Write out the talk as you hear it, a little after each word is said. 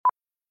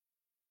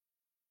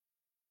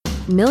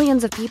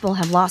Millions of people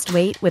have lost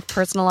weight with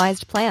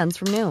personalized plans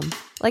from Noom.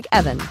 Like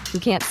Evan, who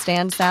can't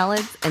stand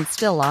salads and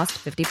still lost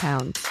 50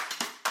 pounds.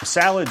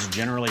 Salads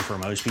generally for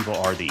most people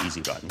are the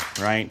easy button,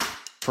 right?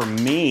 For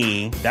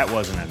me, that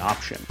wasn't an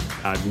option.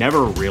 I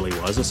never really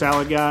was a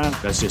salad guy.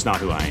 That's just not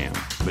who I am.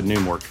 But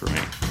Noom worked for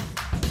me.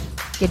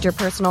 Get your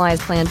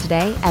personalized plan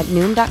today at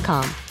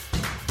Noom.com.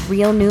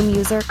 Real Noom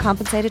user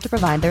compensated to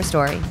provide their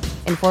story.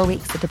 In 4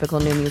 weeks, the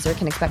typical Noom user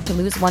can expect to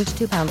lose 1 to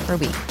 2 pounds per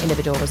week.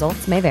 Individual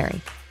results may vary.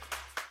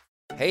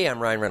 Hey, I'm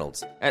Ryan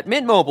Reynolds. At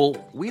Mint Mobile,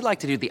 we like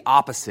to do the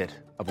opposite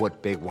of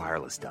what Big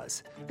Wireless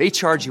does. They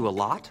charge you a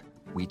lot,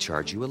 we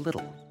charge you a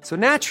little. So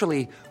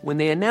naturally, when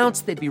they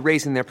announced they'd be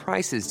raising their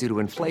prices due to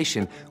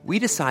inflation, we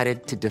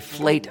decided to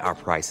deflate our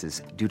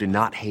prices due to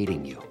not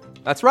hating you.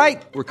 That's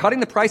right. We're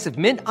cutting the price of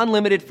Mint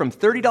Unlimited from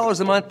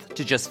 $30 a month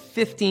to just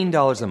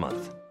 $15 a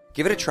month.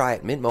 Give it a try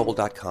at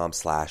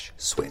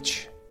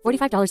mintmobile.com/switch.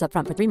 $45 up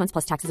front for 3 months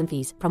plus taxes and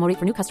fees. Promo rate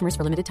for new customers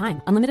for limited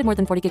time. Unlimited more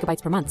than 40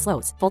 gigabytes per month.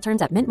 Slows full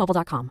terms at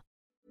mintmobile.com.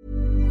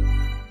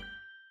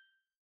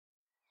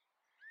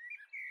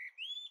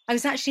 I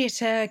was actually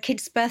at a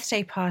kid's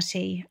birthday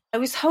party. I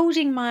was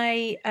holding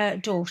my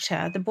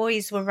daughter. The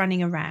boys were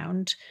running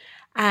around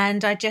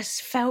and I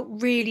just felt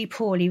really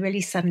poorly,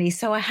 really suddenly.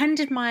 So I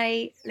handed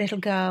my little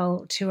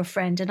girl to a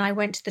friend and I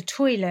went to the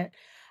toilet.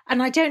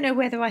 And I don't know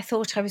whether I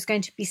thought I was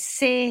going to be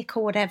sick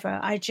or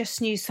whatever. I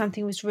just knew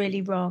something was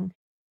really wrong.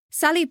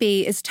 Sally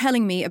B is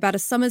telling me about a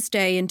summer's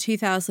day in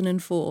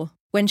 2004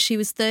 when she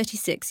was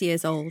 36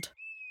 years old.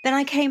 Then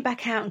I came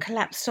back out and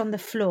collapsed on the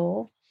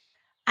floor.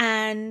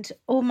 And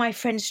all my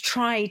friends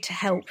tried to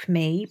help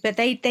me, but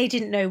they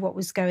didn't know what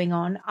was going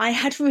on. I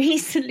had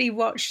recently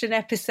watched an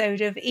episode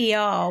of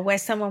ER where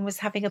someone was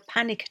having a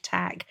panic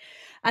attack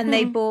and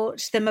they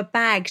bought them a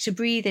bag to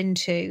breathe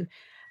into.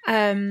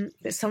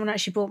 But someone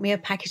actually bought me a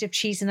packet of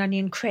cheese and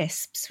onion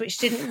crisps, which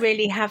didn't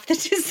really have the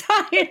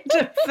desired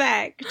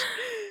effect.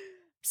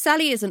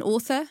 Sally is an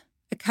author,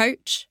 a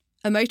coach,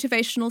 a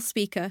motivational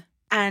speaker.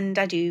 And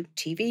I do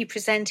TV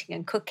presenting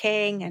and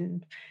cooking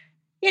and,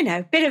 you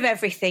know, bit of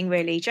everything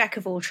really, jack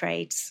of all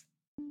trades.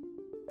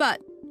 But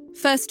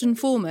first and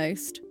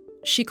foremost,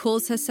 she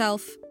calls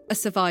herself a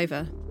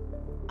survivor.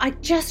 I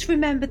just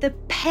remember the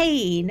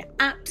pain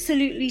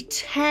absolutely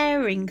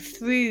tearing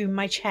through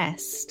my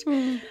chest.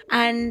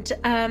 And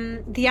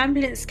the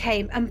ambulance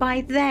came. And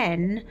by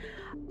then,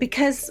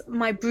 because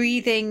my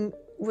breathing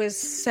was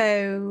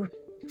so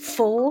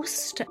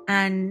forced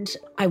and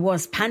I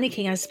was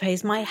panicking, I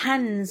suppose, my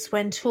hands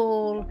went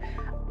all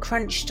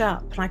crunched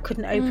up and I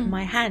couldn't open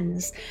my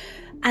hands.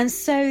 And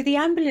so the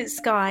ambulance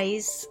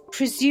guys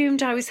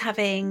presumed I was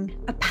having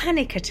a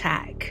panic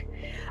attack.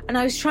 And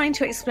I was trying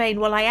to explain,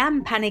 well, I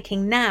am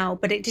panicking now,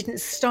 but it didn't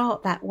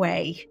start that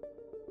way.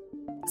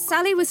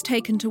 Sally was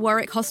taken to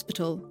Warwick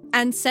Hospital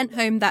and sent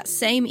home that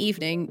same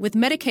evening with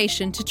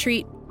medication to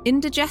treat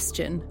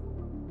indigestion.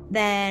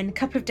 Then a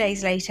couple of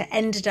days later,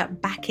 ended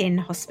up back in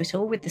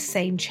hospital with the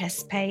same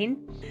chest pain,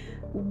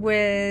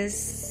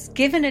 was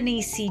given an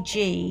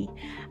ECG,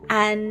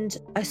 and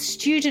a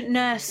student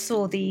nurse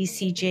saw the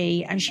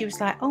ECG and she was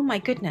like, oh my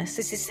goodness,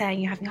 this is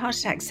saying you're having a heart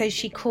attack. So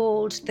she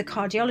called the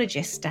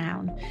cardiologist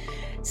down.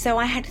 So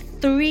I had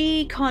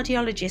 3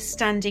 cardiologists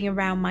standing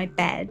around my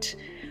bed,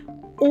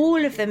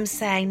 all of them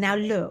saying, now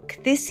look,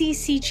 this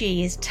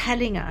ECG is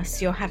telling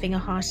us you're having a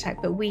heart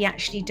attack, but we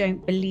actually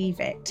don't believe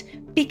it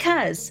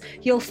because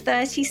you're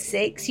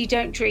 36, you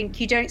don't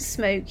drink, you don't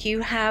smoke,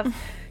 you're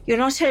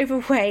not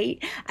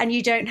overweight, and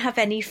you don't have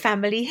any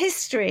family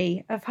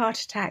history of heart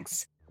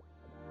attacks.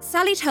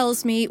 Sally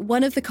tells me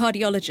one of the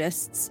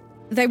cardiologists,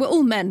 they were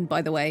all men,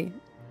 by the way,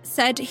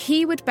 said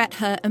he would bet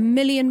her £1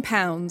 million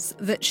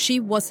that she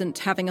wasn't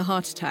having a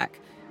heart attack.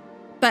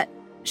 But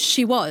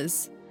she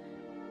was.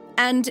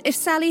 And if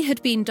Sally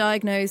had been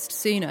diagnosed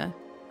sooner,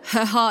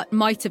 her heart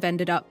might have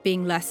ended up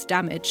being less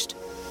damaged.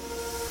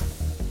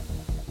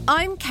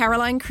 I'm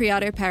Caroline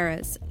Criado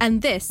Perez,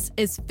 and this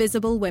is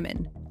Visible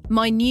Women,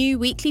 my new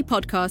weekly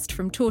podcast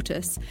from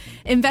Tortoise,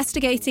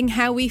 investigating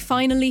how we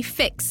finally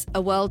fix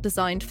a world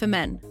designed for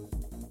men.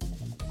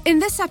 In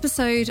this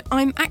episode,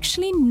 I'm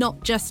actually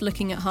not just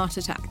looking at heart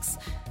attacks.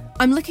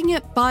 I'm looking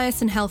at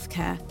bias in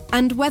healthcare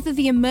and whether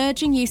the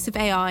emerging use of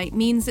AI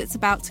means it's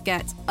about to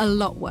get a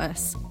lot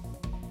worse.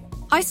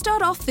 I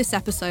start off this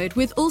episode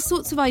with all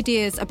sorts of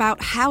ideas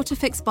about how to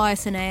fix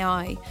bias in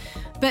AI,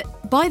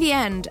 but by the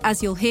end,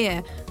 as you'll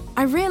hear,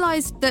 I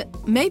realised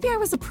that maybe I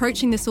was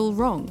approaching this all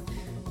wrong.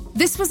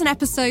 This was an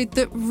episode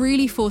that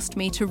really forced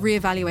me to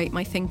reevaluate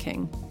my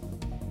thinking.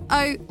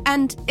 Oh,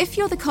 and if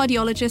you're the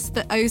cardiologist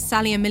that owes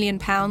Sally £1 million,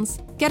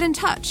 get in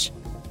touch.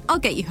 I'll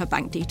get you her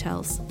bank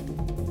details.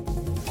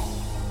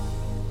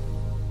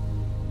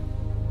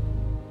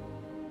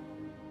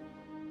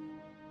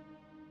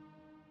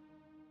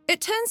 It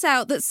turns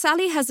out that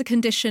Sally has a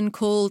condition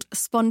called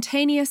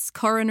spontaneous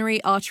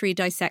coronary artery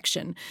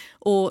dissection,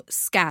 or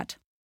SCAD.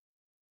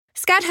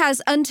 SCAD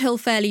has, until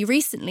fairly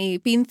recently,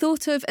 been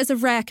thought of as a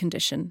rare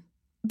condition.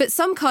 But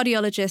some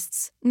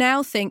cardiologists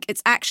now think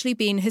it's actually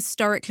been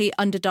historically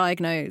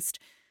underdiagnosed.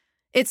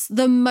 It's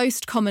the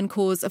most common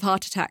cause of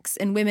heart attacks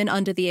in women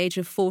under the age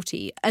of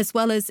 40, as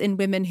well as in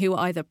women who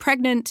are either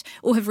pregnant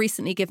or have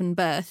recently given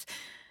birth.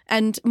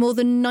 And more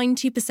than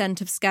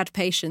 90% of SCAD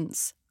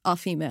patients are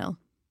female.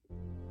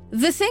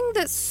 The thing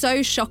that's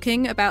so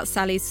shocking about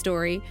Sally's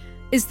story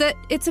is that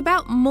it's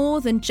about more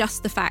than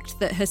just the fact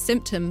that her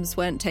symptoms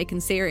weren't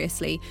taken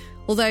seriously,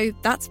 although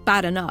that's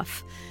bad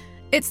enough.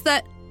 It's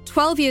that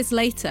 12 years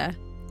later,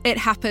 it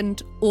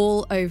happened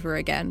all over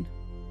again.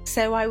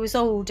 So I was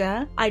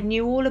older. I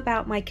knew all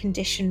about my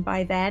condition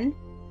by then.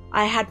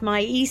 I had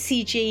my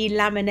ECG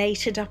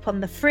laminated up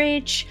on the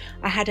fridge.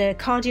 I had a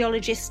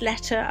cardiologist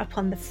letter up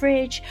on the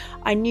fridge.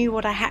 I knew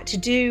what I had to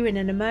do in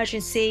an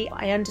emergency.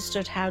 I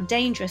understood how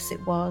dangerous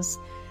it was.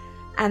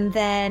 And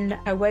then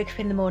I woke up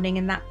in the morning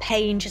and that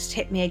pain just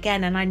hit me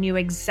again, and I knew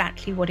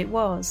exactly what it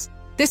was.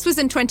 This was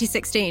in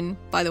 2016,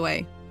 by the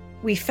way.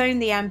 We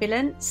phoned the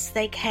ambulance,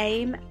 they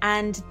came,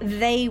 and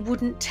they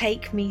wouldn't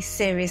take me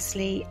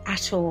seriously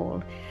at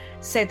all.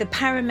 So the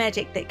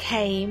paramedic that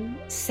came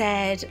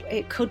said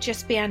it could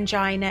just be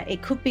angina,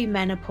 it could be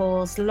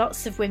menopause,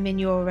 lots of women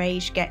your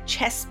age get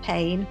chest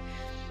pain,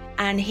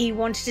 and he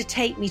wanted to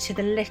take me to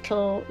the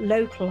little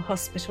local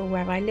hospital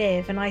where I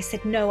live. And I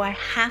said, no, I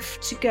have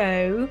to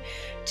go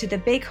to the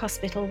big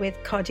hospital with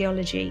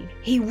cardiology.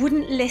 He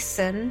wouldn't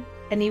listen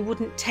and he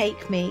wouldn't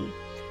take me.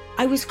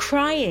 I was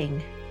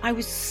crying. I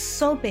was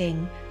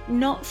sobbing,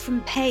 not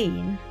from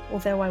pain,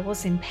 although I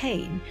was in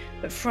pain,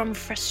 but from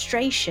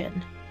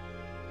frustration.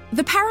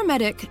 The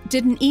paramedic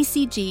did an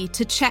ECG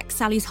to check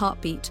Sally's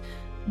heartbeat,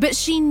 but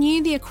she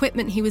knew the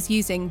equipment he was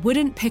using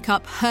wouldn't pick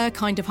up her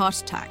kind of heart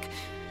attack.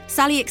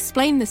 Sally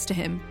explained this to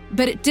him,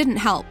 but it didn't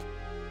help.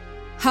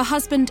 Her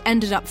husband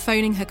ended up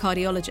phoning her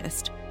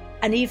cardiologist.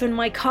 And even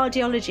my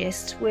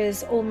cardiologist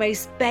was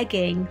almost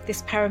begging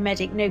this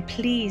paramedic, no,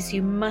 please,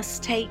 you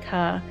must take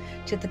her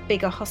to the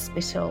bigger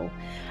hospital.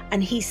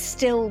 And he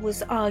still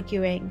was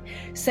arguing.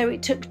 So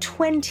it took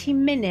 20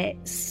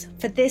 minutes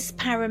for this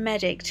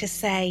paramedic to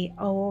say,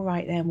 oh, all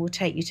right, then we'll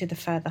take you to the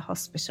further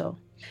hospital.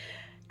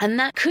 And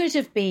that could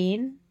have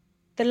been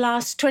the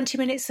last 20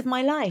 minutes of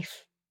my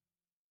life.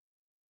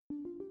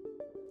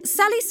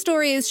 Sally's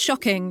story is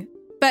shocking,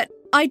 but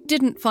I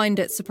didn't find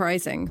it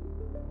surprising.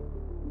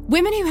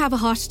 Women who have a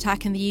heart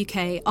attack in the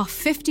UK are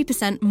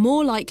 50%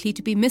 more likely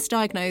to be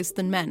misdiagnosed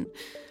than men.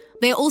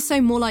 They are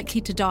also more likely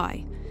to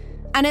die.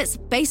 And it's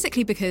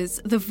basically because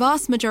the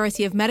vast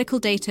majority of medical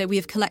data we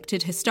have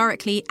collected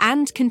historically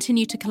and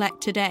continue to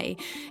collect today,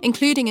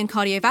 including in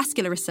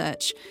cardiovascular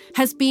research,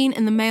 has been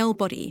in the male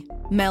body.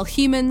 Male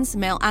humans,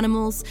 male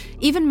animals,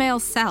 even male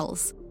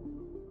cells.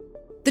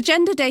 The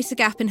gender data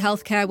gap in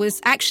healthcare was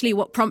actually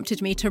what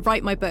prompted me to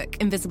write my book,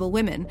 Invisible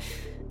Women.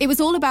 It was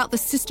all about the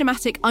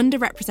systematic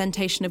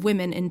underrepresentation of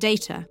women in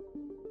data.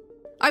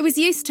 I was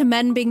used to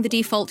men being the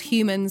default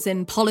humans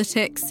in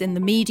politics, in the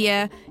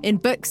media, in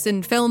books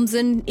and films,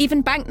 and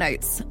even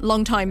banknotes.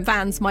 Long-time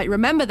fans might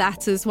remember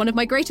that as one of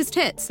my greatest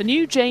hits. The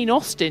new Jane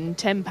Austen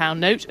 £10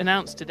 note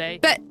announced today.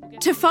 But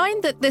to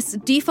find that this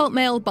default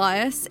male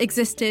bias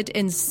existed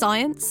in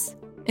science,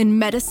 in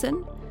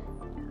medicine,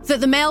 that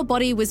the male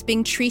body was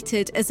being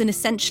treated as an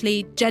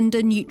essentially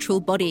gender-neutral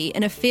body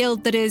in a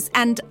field that is,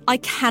 and I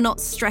cannot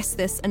stress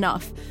this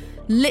enough,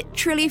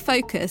 literally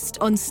focused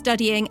on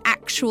studying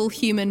actual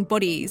human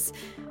bodies,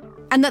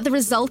 and that the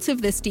result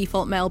of this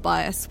default male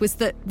bias was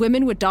that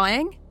women were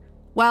dying,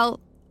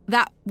 well,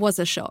 that was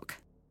a shock.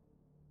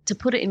 To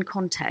put it in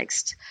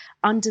context,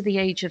 under the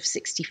age of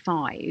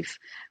 65,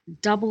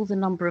 double the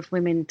number of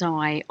women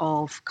die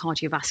of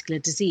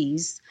cardiovascular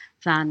disease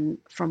than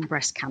from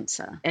breast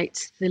cancer.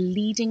 It's the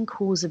leading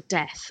cause of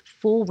death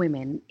for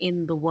women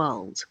in the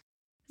world.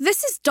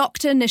 This is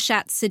Dr.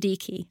 Nishat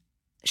Siddiqui.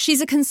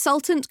 She's a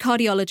consultant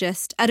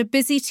cardiologist at a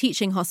busy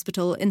teaching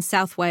hospital in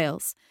South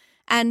Wales,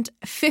 and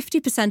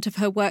 50% of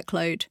her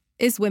workload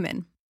is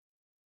women.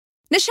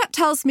 Nishat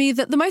tells me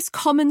that the most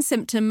common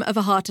symptom of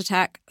a heart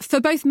attack for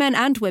both men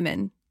and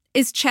women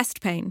is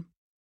chest pain.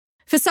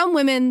 For some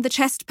women, the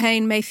chest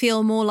pain may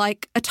feel more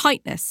like a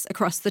tightness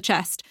across the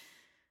chest.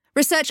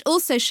 Research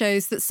also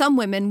shows that some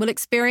women will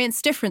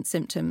experience different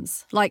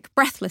symptoms, like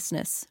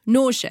breathlessness,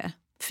 nausea,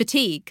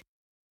 fatigue.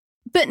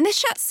 But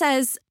Nishat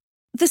says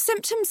the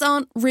symptoms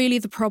aren't really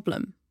the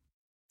problem.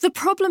 The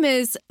problem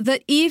is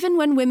that even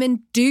when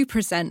women do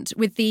present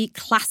with the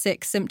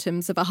classic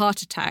symptoms of a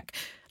heart attack,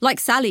 like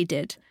Sally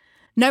did,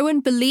 no one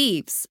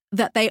believes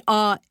that they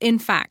are, in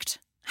fact,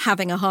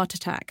 having a heart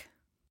attack.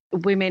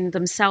 Women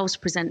themselves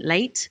present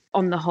late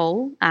on the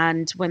whole,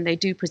 and when they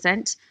do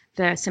present,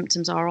 their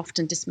symptoms are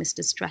often dismissed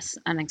as stress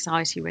and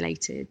anxiety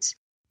related.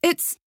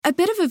 It's a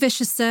bit of a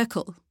vicious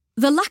circle.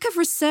 The lack of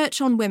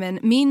research on women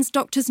means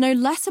doctors know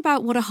less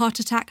about what a heart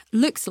attack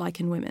looks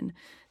like in women.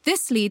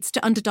 This leads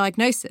to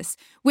underdiagnosis,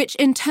 which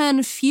in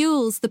turn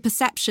fuels the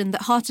perception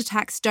that heart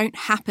attacks don't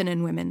happen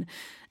in women,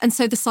 and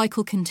so the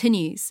cycle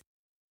continues.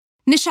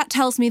 Nishat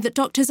tells me that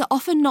doctors are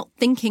often not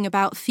thinking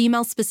about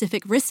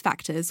female-specific risk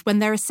factors when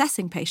they're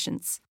assessing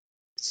patients.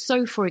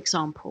 So, for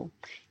example,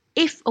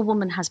 if a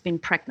woman has been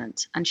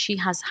pregnant and she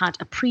has had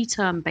a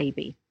preterm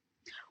baby,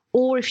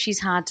 or if she's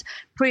had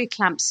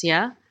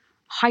preeclampsia,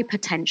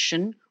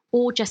 hypertension,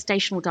 or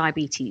gestational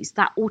diabetes.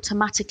 That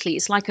automatically,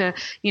 it's like a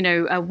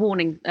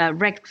warning,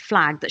 red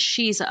flag that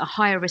she's at a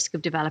higher risk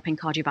of developing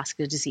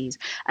cardiovascular disease.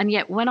 And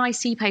yet when I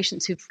see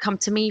patients who've come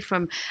to me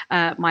from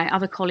my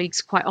other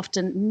colleagues, quite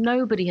often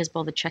nobody has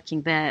bothered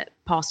checking their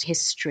past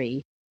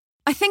history.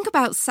 I think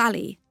about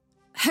Sally.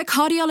 Her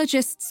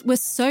cardiologists were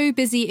so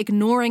busy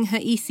ignoring her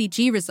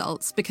ECG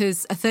results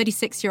because a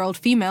 36-year-old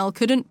female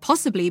couldn't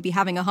possibly be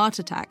having a heart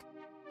attack,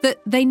 that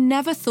they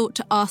never thought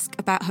to ask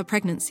about her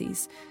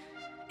pregnancies.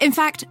 In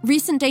fact,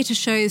 recent data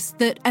shows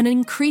that an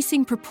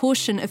increasing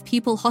proportion of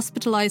people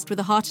hospitalised with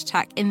a heart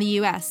attack in the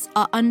US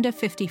are under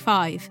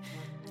 55,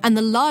 and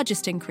the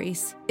largest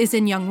increase is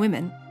in young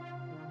women.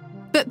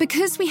 But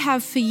because we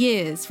have for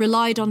years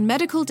relied on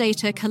medical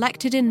data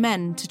collected in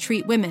men to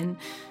treat women,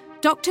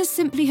 doctors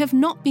simply have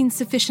not been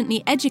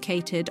sufficiently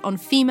educated on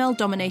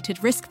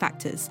female-dominated risk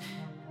factors,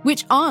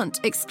 which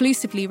aren't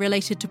exclusively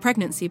related to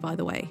pregnancy, by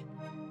the way.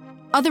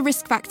 Other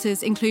risk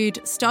factors include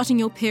starting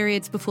your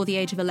periods before the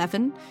age of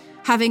 11,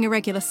 having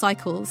irregular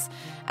cycles,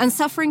 and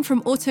suffering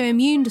from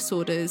autoimmune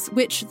disorders,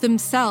 which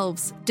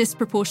themselves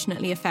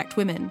disproportionately affect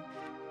women.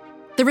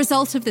 The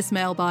result of this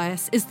male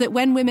bias is that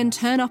when women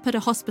turn up at a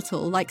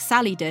hospital, like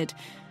Sally did,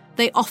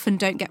 they often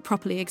don't get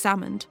properly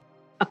examined.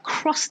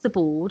 Across the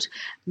board,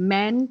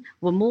 men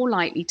were more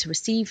likely to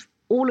receive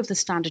all of the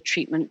standard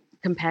treatment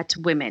compared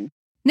to women.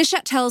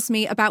 Nishat tells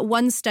me about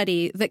one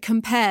study that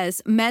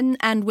compares men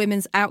and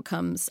women's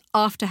outcomes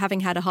after having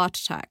had a heart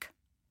attack.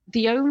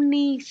 The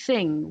only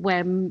thing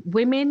where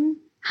women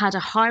had a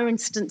higher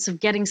incidence of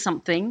getting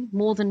something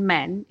more than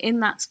men in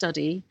that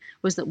study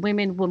was that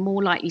women were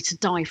more likely to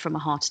die from a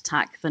heart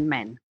attack than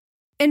men.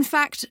 In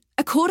fact,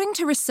 according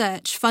to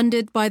research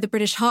funded by the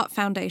British Heart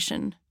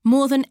Foundation,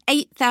 more than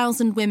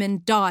 8,000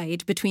 women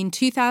died between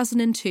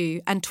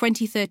 2002 and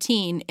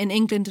 2013 in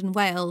England and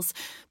Wales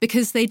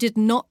because they did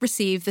not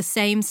receive the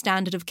same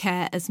standard of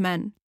care as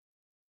men.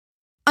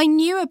 I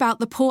knew about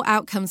the poor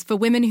outcomes for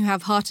women who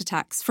have heart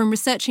attacks from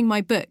researching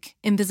my book,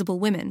 Invisible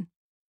Women.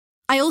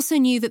 I also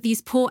knew that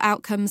these poor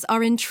outcomes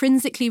are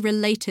intrinsically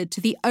related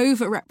to the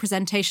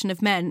overrepresentation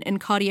of men in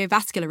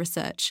cardiovascular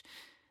research.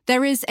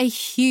 There is a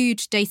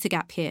huge data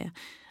gap here,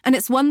 and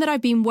it's one that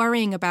I've been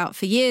worrying about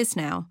for years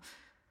now.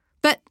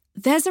 But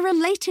there's a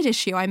related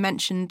issue I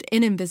mentioned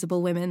in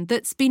Invisible Women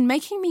that's been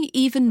making me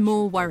even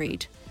more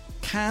worried.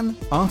 Can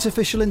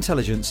artificial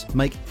intelligence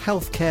make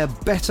healthcare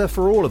better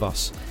for all of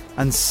us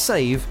and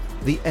save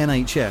the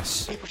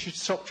NHS? People should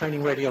stop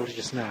training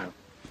radiologists now.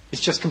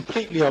 It's just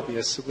completely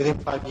obvious that within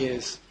 5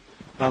 years,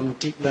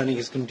 deep learning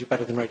is going to do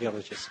better than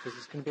radiologists because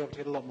it's going to be able to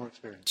get a lot more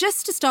experience.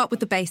 Just to start with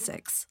the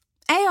basics,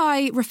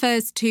 AI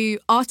refers to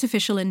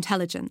artificial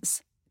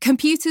intelligence,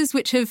 computers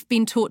which have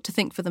been taught to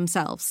think for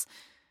themselves.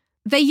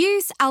 They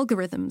use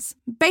algorithms,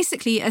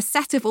 basically a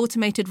set of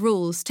automated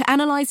rules to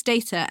analyse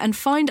data and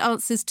find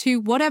answers to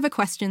whatever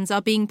questions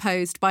are being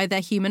posed by their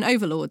human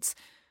overlords,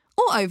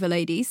 or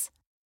overladies.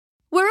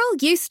 We're all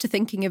used to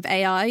thinking of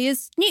AI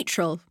as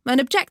neutral and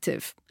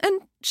objective,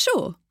 and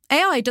sure,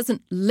 AI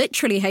doesn't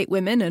literally hate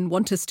women and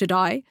want us to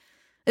die.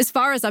 As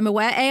far as I'm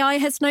aware, AI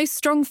has no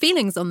strong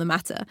feelings on the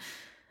matter.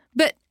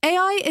 But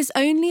AI is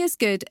only as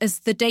good as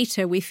the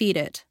data we feed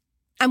it.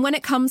 And when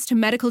it comes to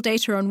medical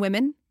data on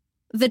women,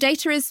 the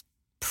data is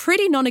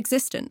pretty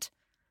non-existent.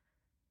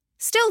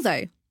 Still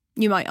though,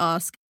 you might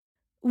ask,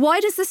 why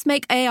does this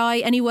make AI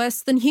any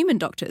worse than human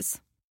doctors?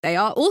 They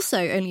are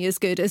also only as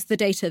good as the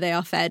data they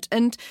are fed.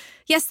 And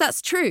yes,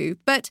 that's true,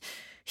 but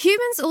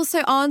humans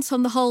also aren't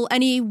on the whole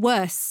any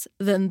worse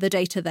than the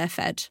data they're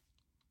fed.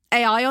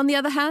 AI, on the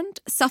other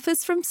hand,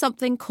 suffers from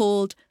something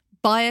called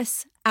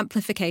bias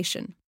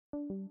amplification.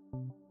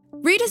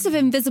 Readers of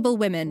Invisible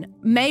Women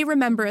may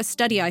remember a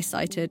study I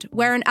cited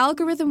where an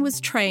algorithm was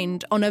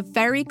trained on a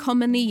very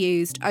commonly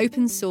used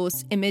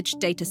open-source image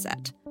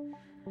dataset.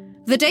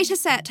 The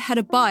dataset had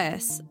a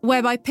bias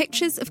whereby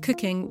pictures of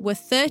cooking were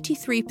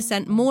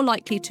 33% more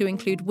likely to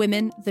include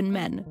women than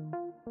men.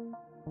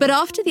 But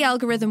after the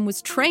algorithm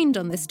was trained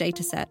on this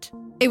dataset,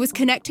 it was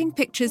connecting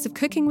pictures of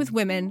cooking with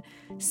women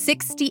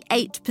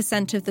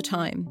 68% of the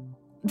time.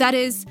 That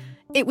is,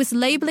 it was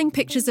labelling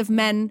pictures of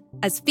men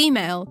as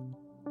female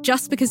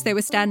just because they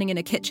were standing in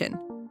a kitchen.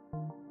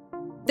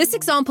 This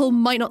example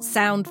might not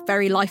sound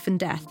very life and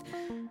death,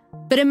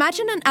 but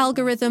imagine an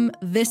algorithm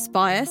this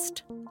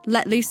biased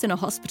let loose in a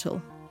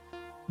hospital.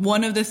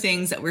 One of the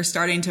things that we're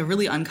starting to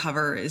really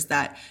uncover is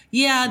that,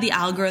 yeah, the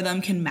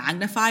algorithm can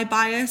magnify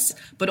bias,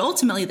 but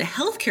ultimately the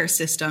healthcare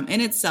system in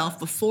itself,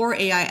 before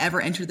AI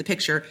ever entered the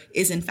picture,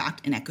 is in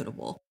fact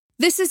inequitable.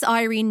 This is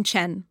Irene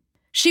Chen.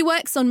 She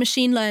works on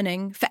machine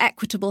learning for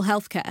equitable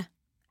healthcare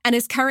and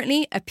is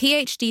currently a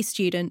PhD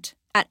student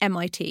at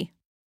MIT.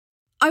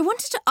 I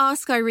wanted to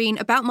ask Irene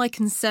about my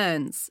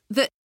concerns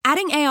that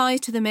adding AI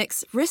to the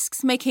mix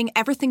risks making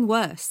everything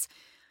worse.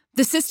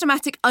 The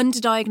systematic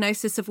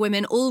underdiagnosis of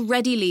women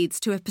already leads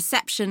to a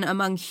perception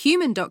among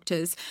human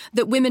doctors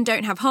that women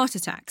don't have heart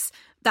attacks,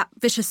 that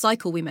vicious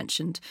cycle we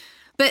mentioned.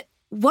 But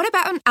what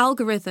about an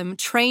algorithm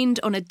trained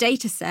on a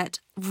data set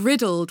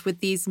riddled with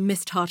these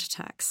missed heart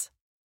attacks?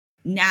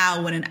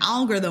 Now, when an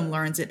algorithm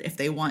learns it, if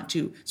they want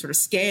to sort of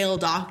scale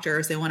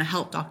doctors, they want to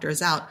help doctors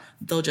out,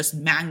 they'll just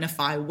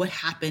magnify what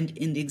happened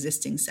in the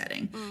existing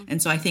setting. And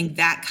so I think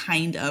that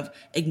kind of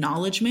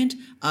acknowledgement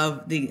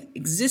of the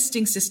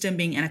existing system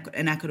being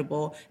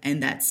inequitable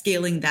and that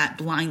scaling that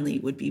blindly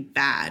would be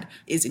bad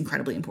is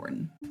incredibly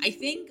important. I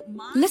think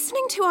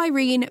Listening to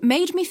Irene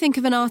made me think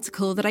of an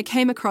article that I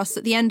came across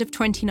at the end of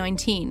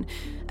 2019,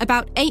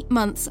 about 8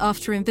 months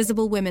after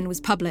Invisible Women was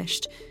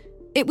published.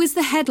 It was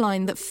the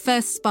headline that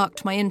first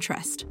sparked my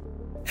interest.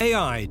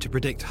 AI to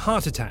predict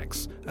heart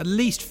attacks at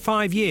least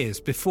 5 years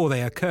before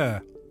they occur.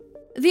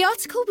 The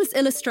article was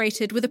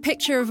illustrated with a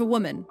picture of a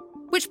woman,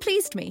 which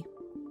pleased me.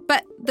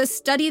 But the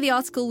study the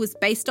article was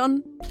based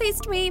on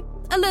pleased me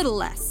a little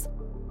less.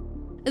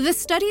 The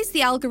studies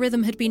the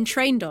algorithm had been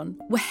trained on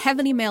were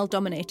heavily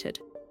male-dominated,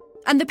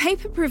 and the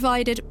paper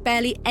provided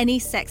barely any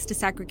sex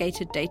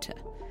disaggregated data.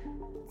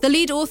 The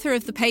lead author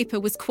of the paper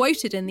was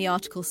quoted in the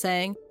article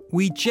saying,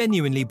 "We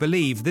genuinely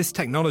believe this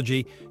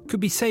technology could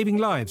be saving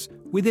lives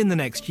within the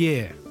next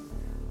year."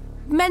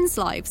 Men's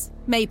lives,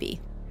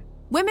 maybe.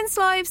 Women's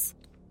lives?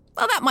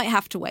 Well, that might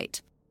have to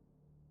wait.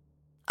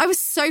 I was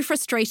so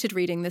frustrated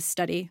reading this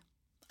study.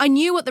 I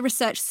knew what the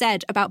research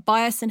said about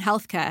bias in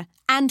healthcare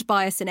and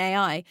bias in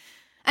AI,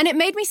 and it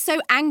made me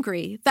so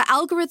angry that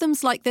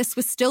algorithms like this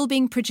were still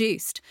being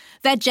produced,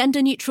 their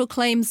gender-neutral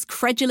claims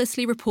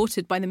credulously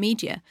reported by the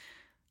media.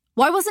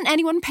 Why wasn't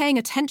anyone paying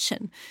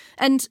attention?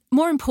 And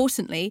more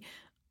importantly,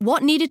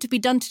 what needed to be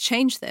done to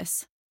change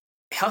this?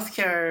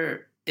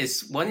 Healthcare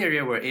is one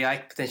area where AI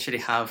could potentially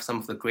have some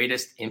of the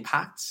greatest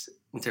impacts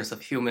in terms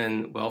of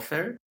human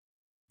welfare.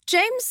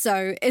 James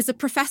Zoe is a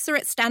professor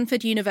at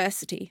Stanford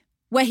University,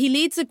 where he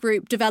leads a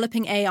group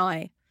developing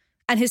AI,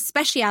 and his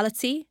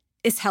speciality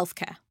is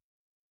healthcare.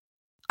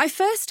 I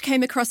first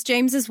came across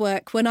James's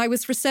work when I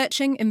was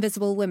researching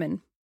Invisible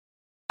Women.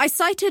 I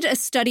cited a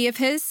study of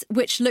his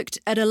which looked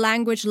at a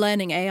language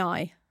learning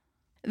AI.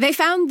 They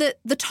found that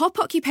the top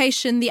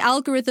occupation the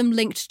algorithm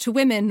linked to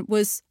women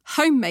was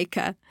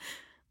homemaker,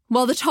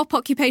 while the top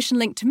occupation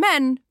linked to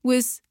men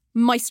was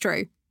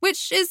maestro,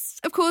 which is,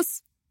 of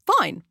course,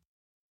 fine.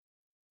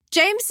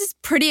 James is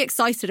pretty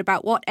excited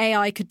about what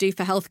AI could do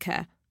for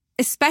healthcare,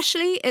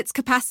 especially its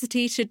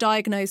capacity to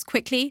diagnose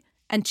quickly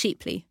and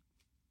cheaply.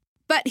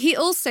 But he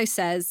also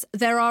says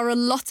there are a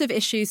lot of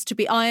issues to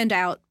be ironed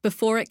out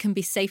before it can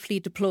be safely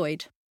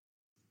deployed.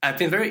 I've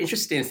been very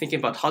interested in thinking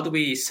about how do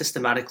we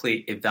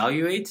systematically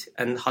evaluate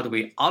and how do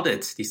we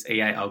audit these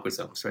AI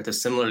algorithms, right? So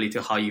similarly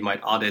to how you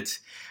might audit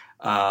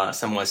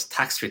someone's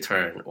tax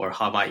return, or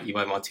how you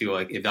might want to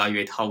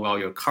evaluate how well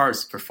your car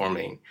is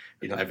performing,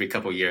 every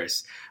couple of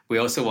years. We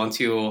also want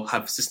to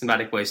have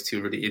systematic ways to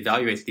really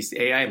evaluate these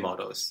AI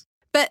models.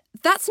 But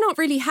that's not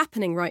really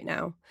happening right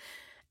now.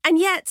 And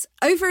yet,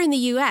 over in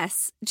the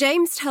US,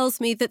 James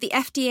tells me that the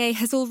FDA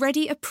has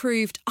already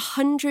approved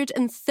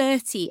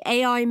 130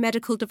 AI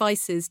medical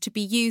devices to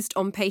be used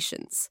on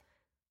patients.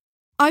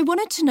 I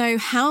wanted to know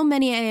how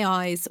many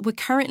AIs were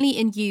currently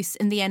in use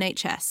in the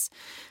NHS,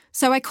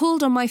 so I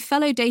called on my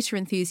fellow data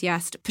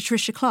enthusiast,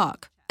 Patricia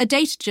Clark, a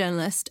data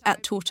journalist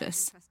at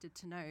Tortoise. I'm interested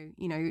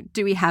to know,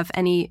 do we have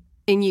any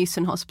in use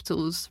in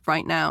hospitals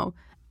right now?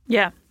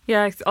 Yeah,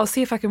 I'll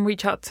see if I can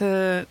reach out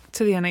to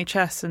the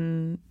NHS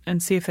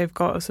and see if they've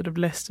got a sort of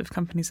list of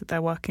companies that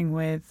they're working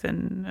with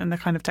and the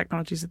kind of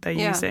technologies that they're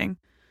using.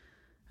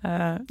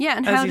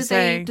 And how do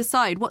they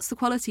decide? What's the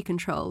quality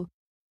control?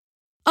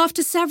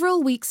 After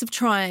several weeks of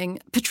trying,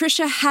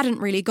 Patricia hadn't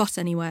really got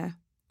anywhere,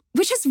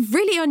 which is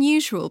really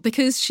unusual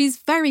because she's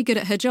very good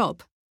at her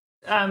job.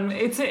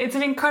 It's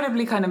an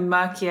incredibly kind of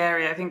murky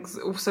area, I think.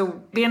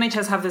 So the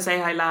NHS have this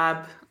AI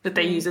lab that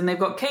they use, and they've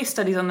got case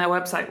studies on their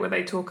website where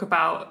they talk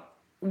about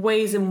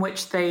ways in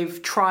which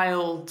they've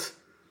trialed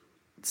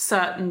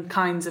certain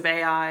kinds of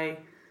AI.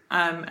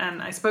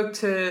 And I spoke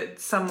to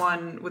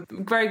someone with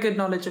very good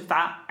knowledge of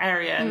that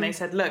area, and they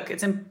said, look,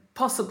 it's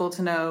impossible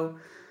to know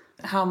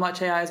how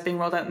much AI is being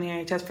rolled out in the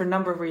NHS for a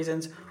number of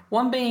reasons.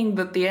 One being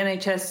that the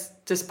NHS,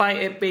 despite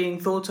it being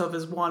thought of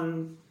as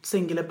one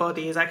singular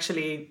body, is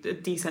actually a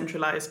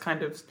decentralised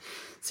kind of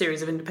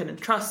series of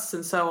independent trusts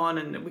and so on,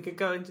 and we could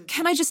go into...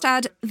 Can I just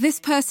add, this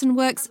person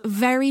works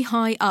very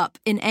high up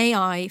in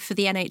AI for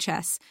the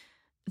NHS.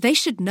 They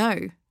should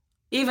know.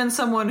 Even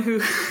someone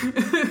who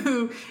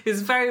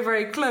is very,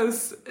 very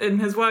close and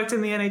has worked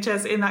in the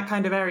NHS in that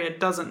kind of area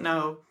doesn't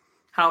know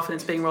how often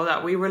it's being rolled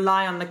out. We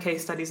rely on the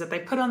case studies that they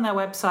put on their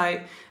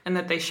website and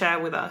that they share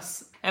with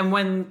us. And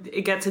when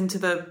it gets into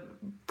the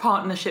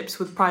partnerships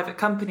with private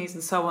companies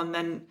and so on,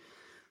 then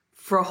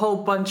for a whole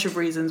bunch of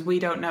reasons, we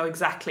don't know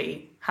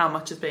exactly how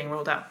much is being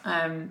rolled out.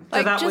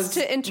 So that just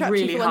to interrupt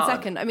really you for 1 hard.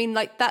 second, I mean,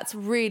 that's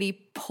really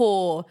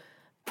poor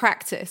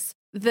practice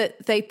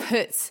that they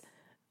put,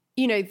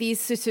 these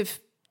sort of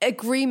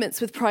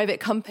agreements with private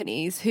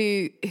companies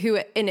who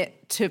are in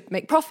it to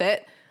make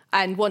profit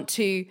and want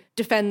to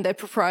defend their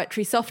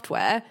proprietary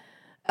software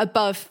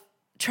above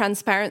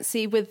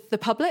transparency with the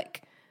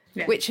public,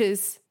 which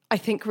is I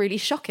think, really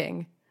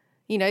shocking.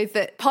 You know,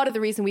 that part of the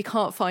reason we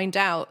can't find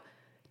out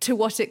to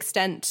what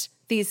extent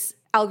these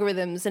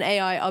algorithms and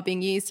AI are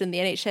being used in the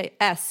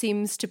NHS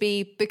seems to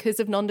be because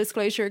of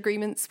non-disclosure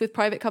agreements with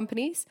private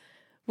companies,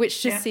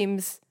 which just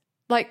seems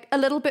like a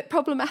little bit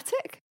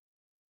problematic.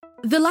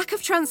 The lack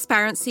of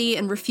transparency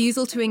and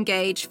refusal to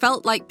engage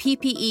felt like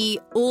PPE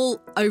all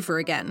over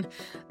again.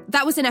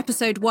 That was in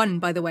episode 1,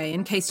 by the way,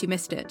 in case you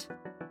missed it.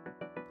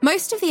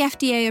 Most of the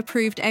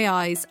FDA-approved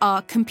AIs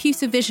are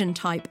computer vision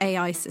type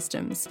AI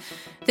systems.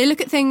 They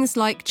look at things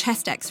like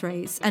chest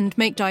x-rays and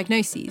make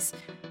diagnoses.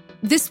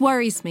 This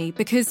worries me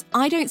because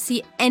I don't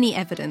see any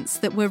evidence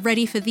that we're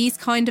ready for these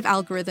kind of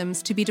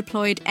algorithms to be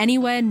deployed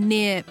anywhere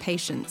near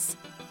patients.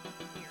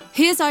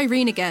 Here's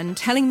Irene again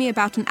telling me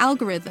about an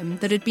algorithm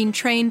that had been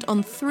trained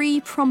on 3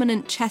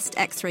 prominent chest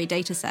x-ray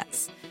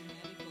datasets.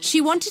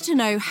 She wanted to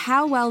know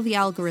how well the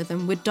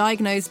algorithm would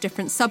diagnose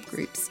different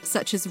subgroups,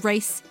 such as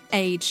race,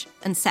 age,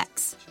 and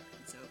sex.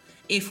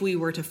 If we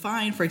were to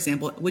find, for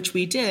example, which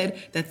we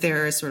did, that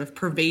there is sort of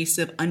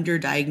pervasive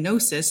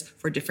underdiagnosis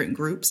for different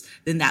groups,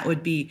 then that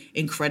would be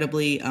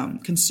incredibly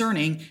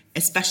concerning,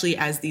 especially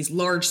as these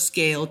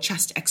large-scale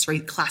chest x-ray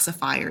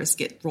classifiers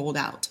get rolled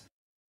out.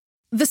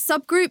 The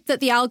subgroup that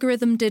the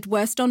algorithm did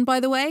worst on, by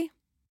the way,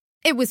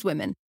 it was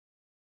women.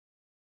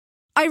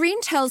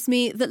 Irene tells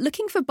me that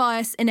looking for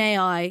bias in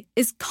AI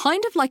is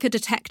kind of like a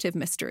detective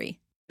mystery.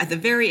 At the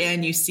very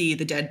end, you see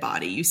the dead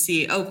body. You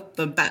see,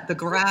 the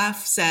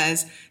graph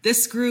says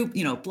this group,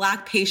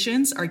 Black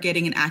patients are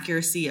getting an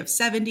accuracy of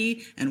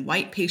 70 and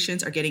white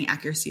patients are getting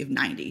accuracy of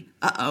 90.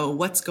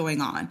 What's going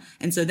on?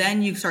 And so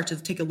then you start to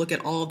take a look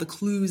at all of the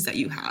clues that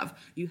you have.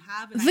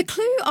 The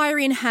clue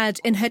Irene had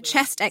in her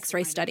chest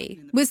x-ray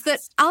study was that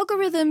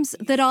algorithms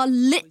that are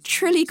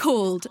literally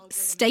called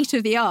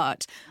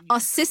state-of-the-art are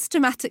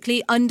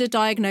systematically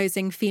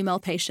underdiagnosing female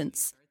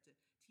patients.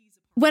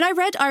 When I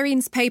read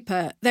Irene's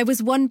paper, there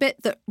was one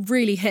bit that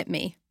really hit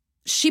me.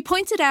 She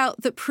pointed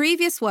out that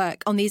previous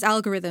work on these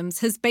algorithms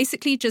has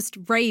basically just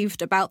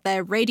raved about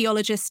their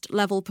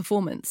radiologist-level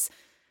performance.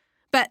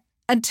 But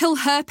until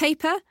her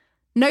paper,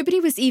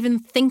 nobody was even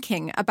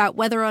thinking about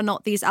whether or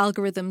not these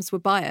algorithms were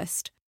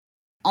biased.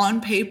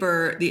 On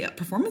paper, the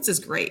performance is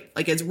great.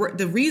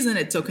 The reason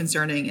it's so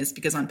concerning is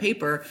because on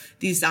paper,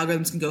 these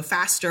algorithms can go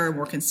faster,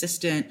 more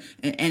consistent,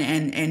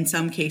 and in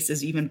some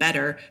cases even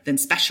better than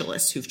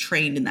specialists who've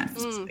trained in that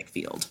specific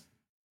field.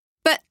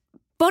 But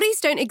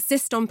bodies don't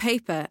exist on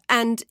paper,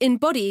 and in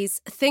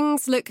bodies,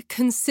 things look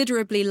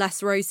considerably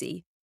less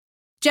rosy.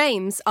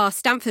 James, our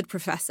Stanford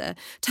professor,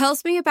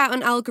 tells me about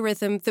an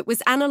algorithm that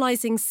was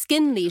analysing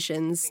skin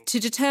lesions to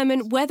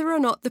determine whether or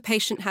not the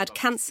patient had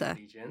cancer.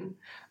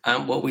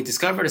 What we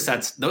discovered is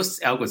that those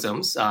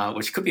algorithms,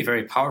 which could be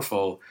very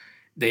powerful,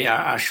 they are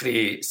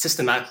actually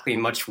systematically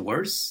much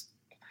worse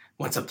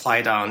once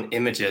applied on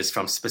images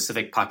from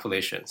specific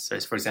populations. So,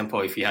 for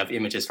example, if you have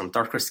images from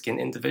darker skinned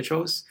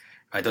individuals,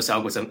 right, those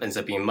algorithms ends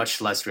up being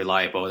much less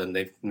reliable and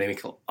they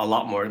make a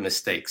lot more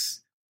mistakes.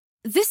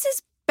 This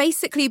is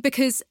basically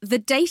because the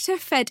data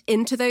fed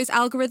into those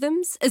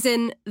algorithms, as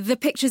in the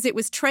pictures it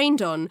was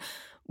trained on,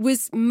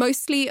 was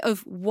mostly of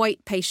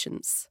white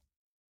patients.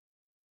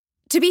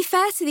 To be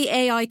fair to the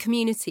AI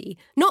community,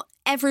 not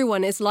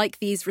everyone is like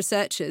these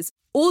researchers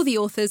or the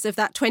authors of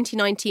that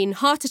 2019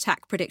 heart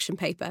attack prediction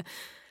paper.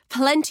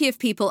 Plenty of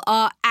people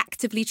are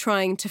actively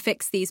trying to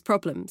fix these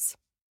problems.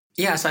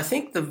 Yes, I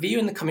think the view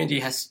in the community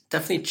has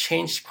definitely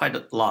changed quite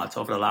a lot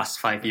over the last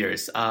 5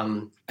 years.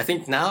 I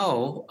think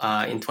now,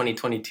 in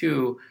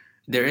 2022,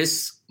 there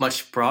is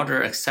much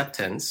broader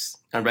acceptance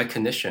and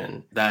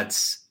recognition that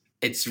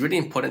it's really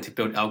important to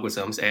build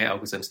algorithms, AI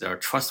algorithms that are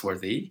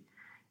trustworthy.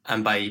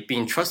 And by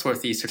being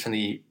trustworthy,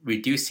 certainly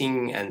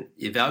reducing and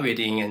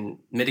evaluating and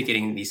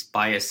mitigating these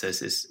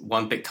biases is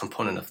one big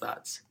component of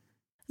that.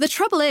 The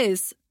trouble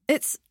is,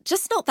 it's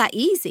just not that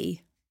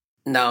easy.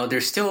 Now,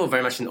 there's still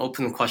very much an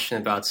open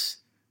question about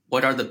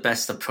what are the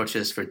best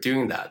approaches for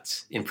doing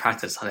that in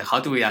practice. How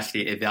do we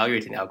actually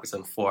evaluate an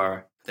algorithm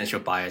for potential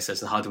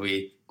biases, and how do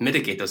we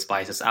mitigate those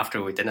biases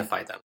after we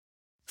identify them?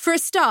 For a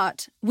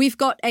start, we've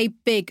got a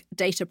big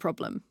data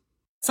problem.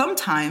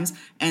 Sometimes,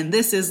 and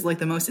this is like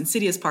the most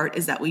insidious part,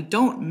 is that we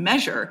don't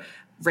measure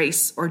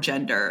race or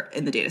gender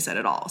in the data set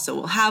at all. So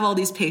we'll have all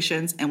these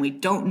patients and we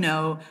don't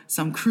know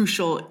some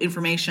crucial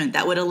information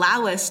that would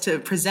allow us to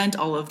present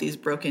all of these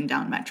broken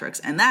down metrics.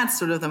 And that's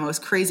sort of the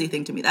most crazy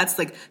thing to me. That's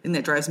like the thing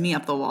that drives me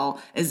up the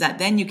wall, is that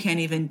then you can't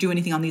even do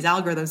anything on these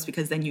algorithms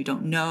because then you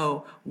don't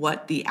know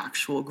what the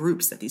actual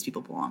groups that these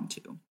people belong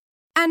to.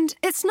 And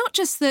it's not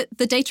just that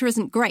the data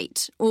isn't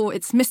great, or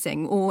it's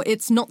missing, or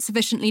it's not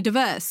sufficiently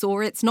diverse,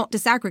 or it's not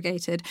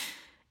disaggregated.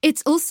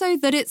 It's also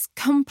that it's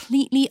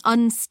completely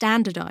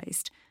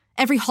unstandardized.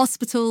 Every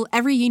hospital,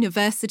 every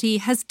university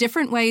has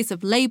different ways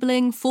of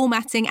labeling,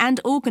 formatting, and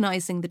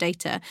organizing the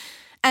data.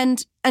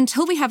 And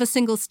until we have a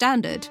single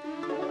standard...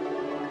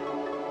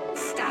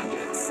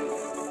 Standards.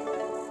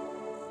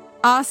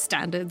 Our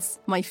standards,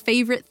 my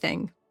favorite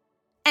thing.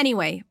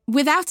 Anyway,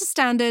 without a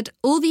standard,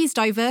 all these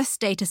diverse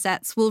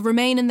datasets will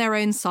remain in their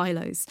own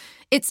silos.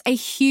 It's a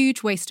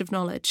huge waste of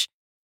knowledge.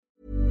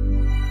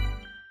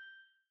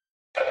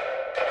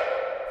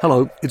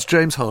 Hello, it's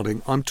James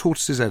Harding. I'm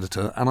Tortoise's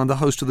editor and I'm the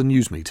host of The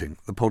News Meeting,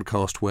 the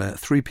podcast where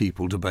three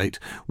people debate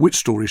which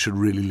story should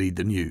really lead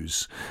the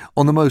news.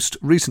 On the most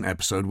recent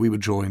episode, we were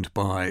joined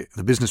by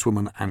the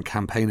businesswoman and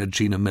campaigner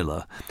Gina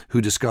Miller,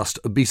 who discussed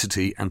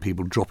obesity and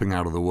people dropping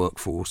out of the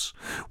workforce.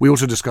 We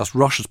also discussed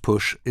Russia's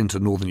push into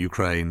northern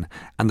Ukraine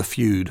and the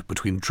feud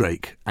between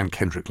Drake and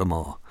Kendrick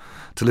Lamar.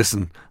 To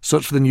listen,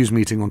 search for The News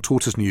Meeting on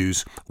Tortoise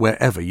News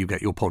wherever you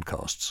get your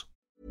podcasts.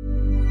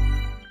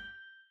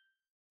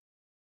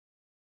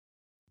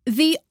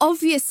 The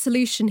obvious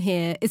solution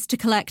here is to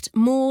collect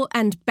more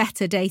and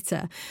better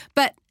data.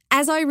 But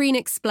as Irene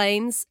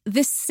explains,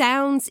 this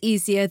sounds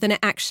easier than it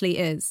actually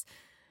is.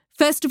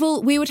 First of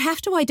all, we would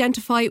have to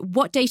identify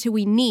what data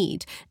we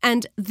need,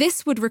 and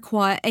this would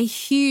require a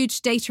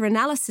huge data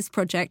analysis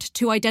project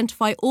to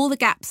identify all the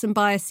gaps and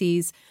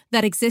biases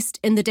that exist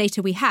in the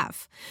data we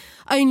have.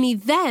 Only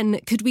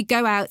then could we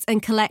go out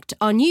and collect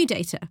our new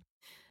data.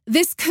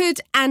 This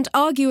could and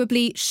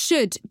arguably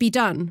should be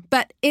done,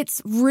 but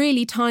it's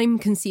really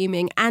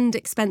time-consuming and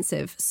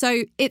expensive,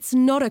 so it's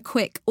not a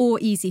quick or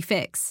easy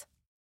fix.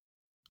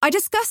 I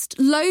discussed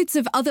loads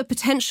of other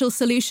potential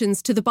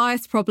solutions to the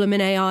bias problem in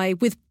AI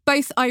with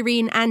both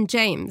Irene and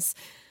James.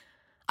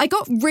 I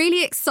got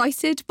really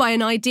excited by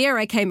an idea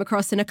I came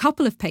across in a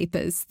couple of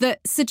papers that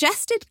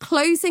suggested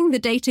closing the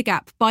data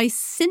gap by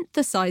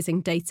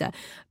synthesizing data,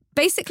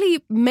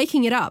 basically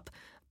making it up.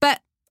 But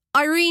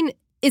Irene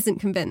isn't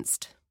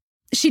convinced.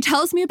 She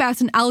tells me about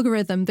an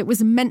algorithm that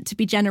was meant to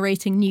be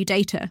generating new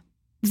data.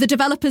 The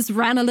developers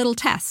ran a little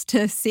test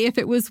to see if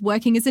it was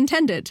working as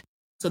intended.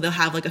 So they'll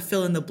have like a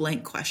fill in the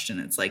blank question.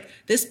 It's like,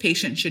 this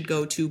patient should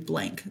go to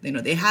blank.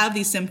 They have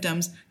these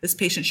symptoms. This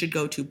patient should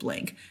go to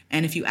blank.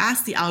 And if you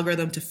ask the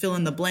algorithm to fill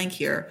in the blank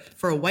here,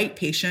 for a white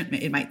patient,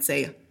 it might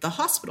say the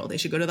hospital. They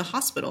should go to the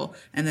hospital.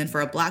 And then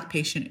for a black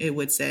patient, it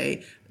would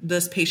say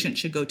this patient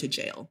should go to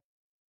jail.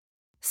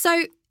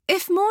 So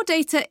if more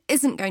data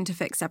isn't going to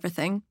fix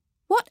everything,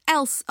 what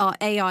else are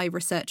AI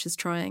researchers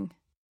trying?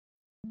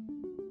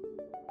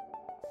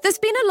 There's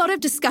been a lot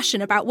of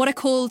discussion about what are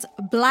called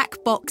black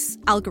box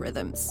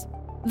algorithms.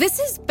 This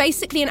is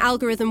basically an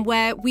algorithm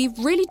where we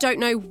really don't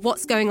know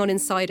what's going on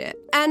inside it.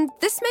 And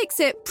this makes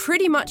it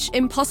pretty much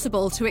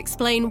impossible to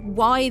explain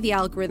why the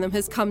algorithm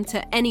has come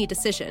to any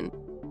decision.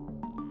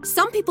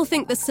 Some people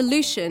think the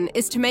solution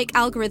is to make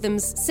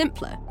algorithms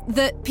simpler,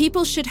 that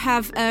people should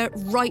have a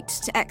right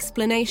to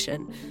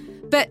explanation.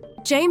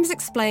 But James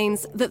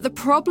explains that the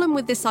problem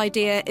with this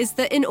idea is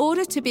that in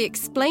order to be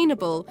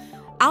explainable,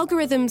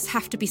 algorithms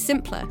have to be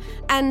simpler,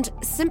 and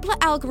simpler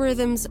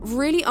algorithms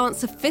really aren't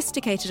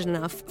sophisticated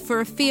enough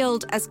for a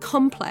field as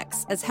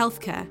complex as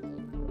healthcare.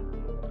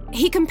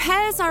 He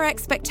compares our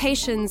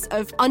expectations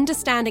of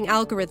understanding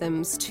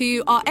algorithms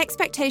to our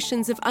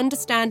expectations of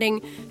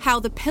understanding how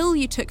the pill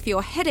you took for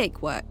your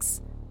headache works.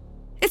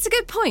 It's a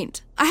good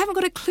point. I haven't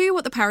got a clue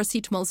what the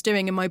paracetamol's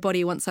doing in my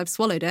body once I've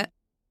swallowed it.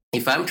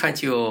 If I'm trying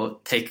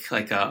to take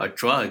like a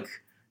drug,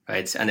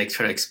 right, and I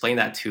try to explain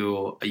that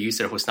to a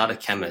user who's not a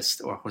chemist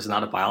or who's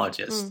not a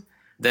biologist,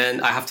 then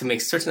I have to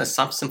make certain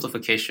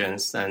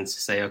simplifications and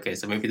say, okay,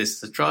 so maybe this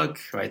is a drug,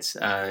 right?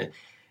 I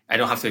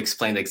don't have to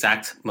explain the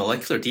exact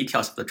molecular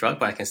details of the drug,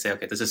 but I can say,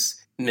 okay, this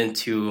is meant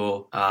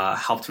to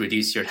help to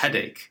reduce your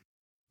headache.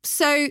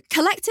 So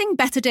collecting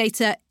better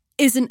data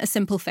isn't a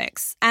simple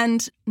fix,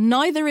 and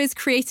neither is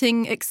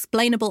creating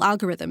explainable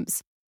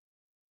algorithms.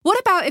 What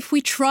about if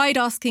we tried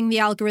asking the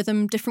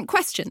algorithm different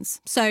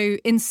questions? So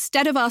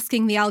instead of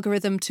asking the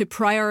algorithm to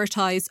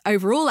prioritize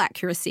overall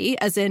accuracy,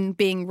 as in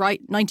being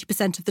right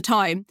 90% of the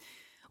time,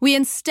 we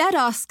instead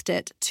asked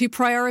it to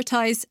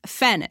prioritize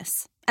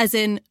fairness, as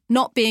in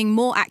not being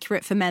more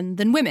accurate for men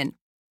than women.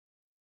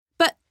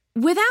 But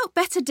without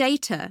better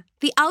data,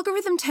 the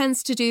algorithm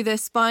tends to do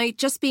this by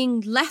just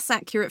being less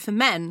accurate for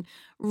men,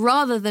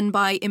 rather than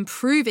by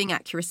improving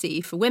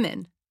accuracy for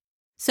women.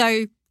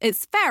 So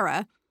it's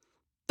fairer,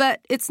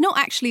 but it's not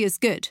actually as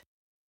good.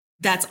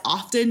 That's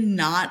often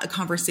not a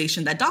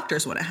conversation that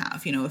doctors want to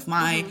have. If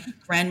my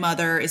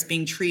grandmother is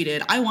being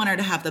treated, I want her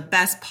to have the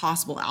best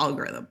possible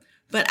algorithm.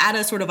 But at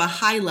a sort of a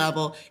high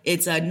level,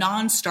 it's a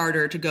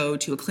non-starter to go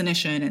to a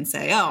clinician and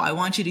say, oh, I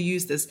want you to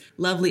use this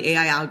lovely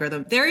AI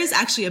algorithm. There is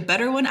actually a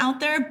better one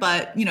out there,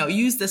 but,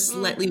 use the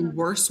slightly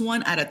worse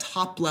one at a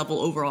top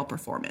level overall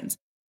performance.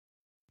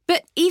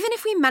 But even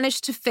if we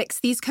manage to fix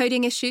these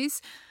coding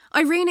issues,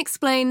 Irene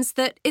explains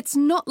that it's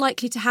not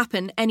likely to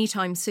happen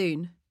anytime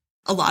soon.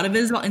 A lot of it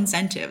is about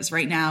incentives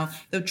right now.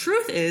 The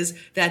truth is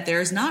that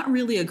there's not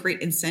really a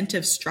great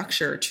incentive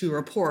structure to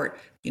report.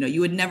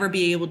 You would never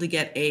be able to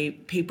get a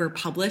paper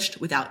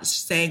published without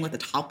saying what the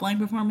top line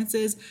performance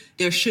is.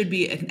 There should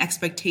be an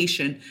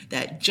expectation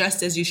that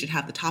just as you should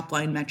have the top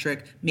line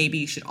metric, maybe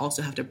you should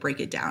also have to break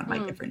it down by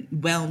different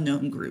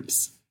well-known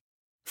groups.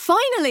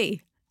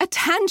 Finally, a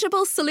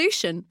tangible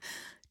solution.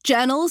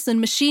 Journals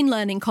and machine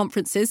learning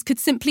conferences could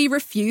simply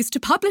refuse to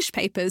publish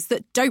papers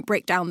that don't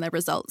break down their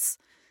results.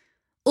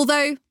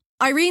 Although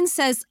Irene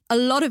says a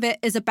lot of it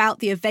is about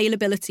the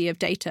availability of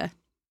data.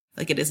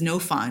 Like, it is no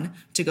fun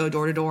to go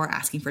door to door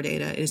asking for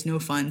data. It is no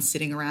fun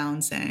sitting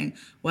around saying,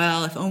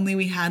 well, if only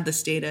we had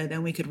this data,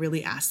 then we could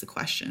really ask the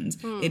questions.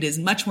 It is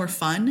much more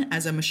fun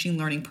as a machine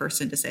learning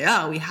person to say,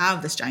 oh, we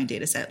have this giant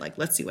data set. Like,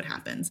 let's see what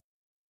happens.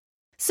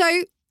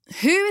 So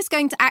who is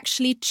going to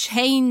actually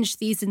change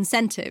these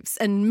incentives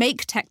and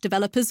make tech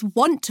developers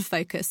want to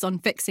focus on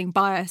fixing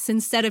bias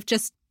instead of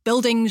just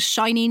building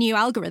shiny new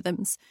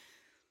algorithms?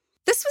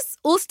 This was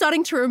all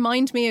starting to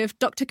remind me of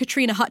Dr.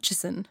 Katrina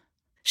Hutchison.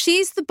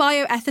 She's the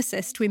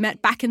bioethicist we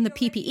met back in the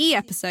PPE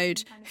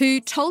episode who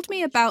told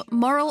me about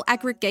moral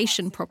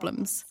aggregation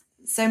problems.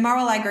 So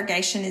moral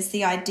aggregation is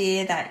the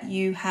idea that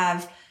you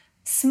have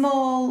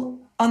small,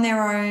 on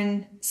their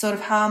own, sort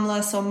of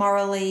harmless or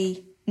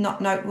morally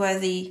not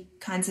noteworthy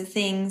kinds of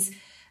things.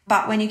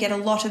 But when you get a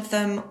lot of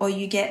them or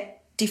you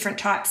get different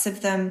types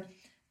of them,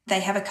 they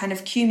have a kind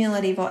of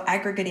cumulative or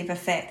aggregative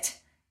effect.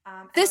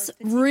 This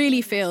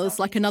really feels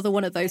like another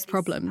one of those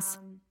problems.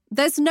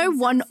 There's no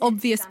one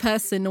obvious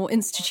person or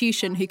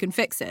institution who can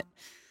fix it.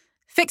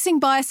 Fixing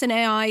bias in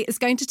AI is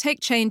going to take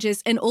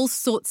changes in all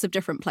sorts of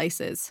different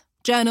places.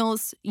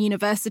 Journals,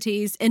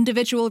 universities,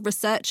 individual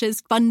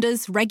researchers,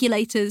 funders,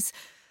 regulators.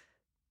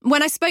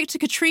 When I spoke to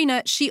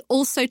Katrina, she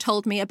also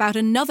told me about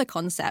another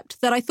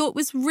concept that I thought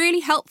was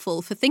really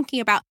helpful for thinking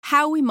about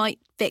how we might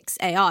fix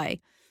AI.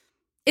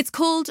 It's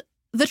called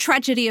the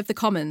tragedy of the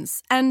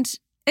commons, and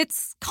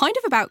it's kind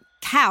of about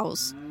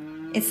cows.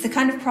 It's the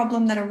kind of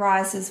problem that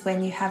arises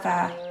when you have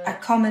a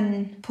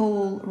common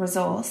pool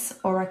resource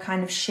or a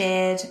kind of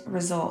shared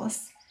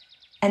resource,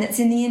 and it's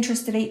in the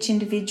interest of each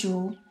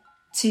individual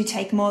to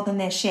take more than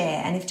their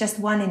share. And if just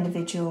one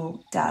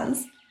individual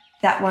does,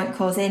 that won't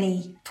cause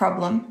any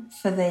problem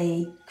for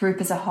the group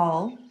as a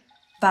whole.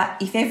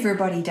 But if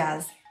everybody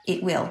does,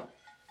 it will.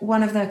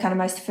 One of the kind of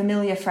most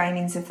familiar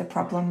framings of the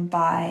problem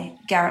by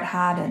Garrett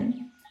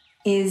Hardin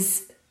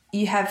is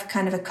you have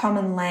kind of a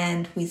common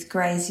land with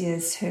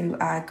graziers who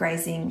are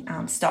grazing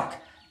stock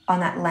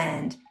on that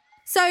land.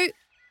 So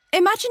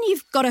imagine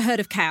you've got a herd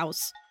of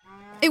cows.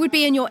 It would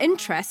be in your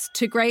interest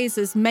to graze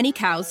as many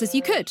cows as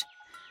you could.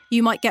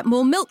 You might get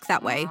more milk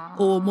that way,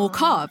 or more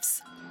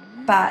calves.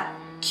 But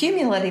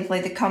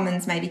cumulatively, the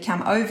commons may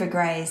become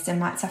overgrazed and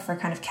might suffer a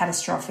kind of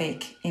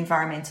catastrophic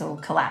environmental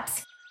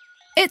collapse.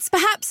 It's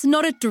perhaps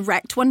not a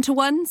direct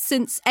one-to-one,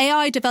 since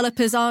AI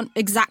developers aren't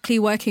exactly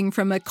working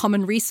from a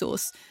common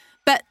resource.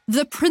 But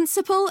the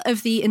principle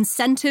of the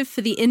incentive for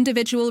the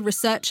individual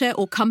researcher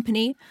or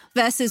company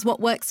versus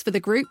what works for the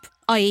group,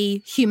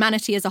 i.e.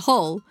 humanity as a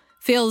whole,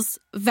 feels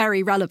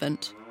very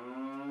relevant.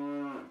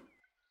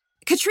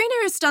 Katrina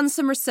has done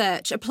some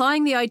research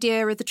applying the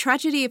idea of the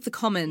tragedy of the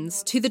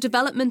commons to the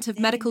development of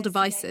medical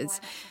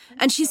devices,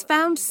 and she's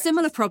found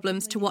similar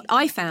problems to what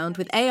I found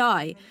with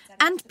AI,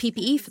 and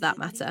PPE for that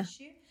matter.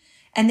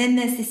 And then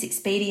there's this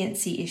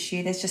expediency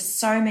issue. There's just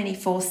so many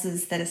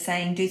forces that are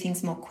saying do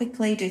things more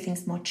quickly, do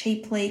things more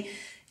cheaply,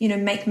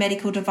 make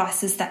medical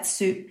devices that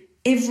suit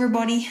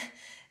everybody,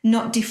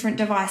 not different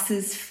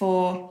devices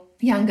for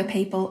younger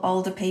people,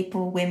 older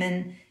people,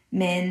 women,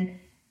 men,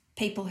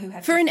 people who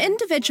have... For an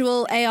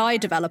individual AI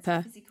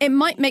developer, it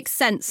might make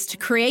sense to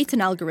create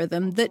an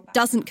algorithm that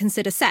doesn't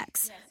consider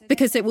sex,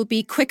 because it will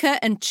be quicker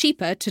and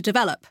cheaper to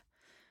develop.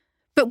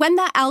 But when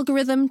that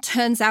algorithm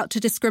turns out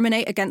to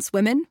discriminate against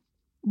women,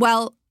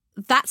 well,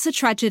 that's a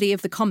tragedy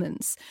of the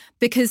commons,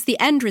 because the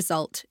end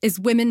result is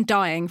women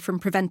dying from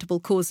preventable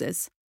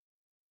causes.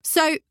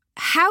 So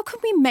how can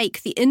we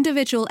make the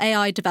individual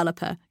AI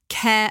developer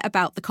care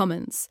about the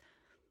commons?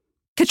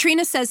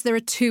 Katrina says there are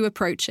two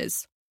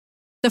approaches.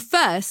 The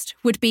first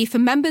would be for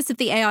members of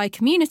the AI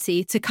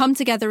community to come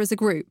together as a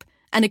group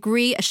and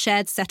agree a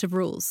shared set of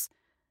rules.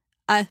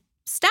 A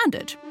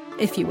standard,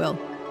 if you will.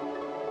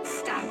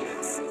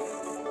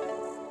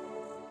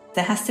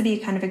 There has to be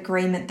a kind of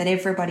agreement that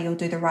everybody will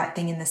do the right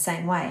thing in the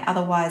same way.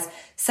 Otherwise,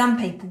 some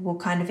people will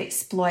kind of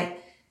exploit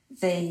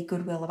the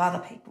goodwill of other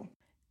people.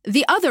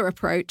 The other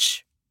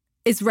approach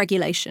is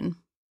regulation.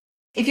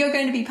 If you're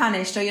going to be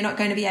punished or you're not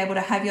going to be able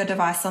to have your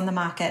device on the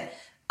market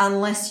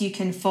unless you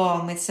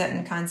conform with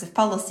certain kinds of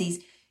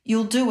policies,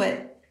 you'll do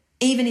it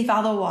even if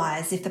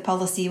otherwise, if the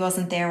policy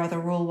wasn't there or the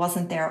rule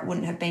wasn't there, it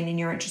wouldn't have been in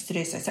your interest to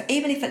do so. So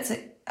even if it's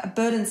a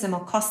burdensome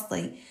or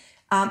costly,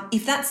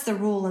 if that's the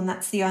rule and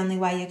that's the only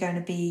way you're going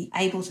to be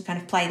able to kind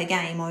of play the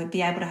game or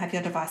be able to have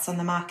your device on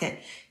the market,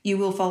 you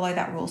will follow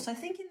that rule. So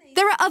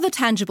there are other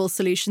tangible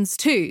solutions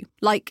too,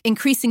 like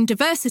increasing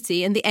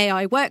diversity in the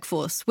AI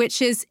workforce,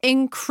 which is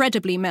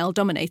incredibly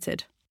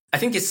male-dominated. I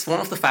think it's one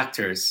of the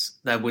factors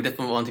that we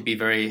definitely want to be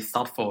very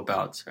thoughtful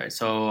about, right?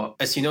 So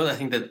as you know, I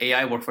think the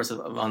AI workforce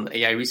among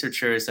AI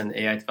researchers and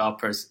AI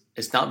developers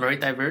is not very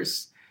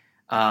diverse.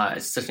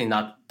 It's certainly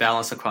not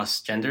balanced across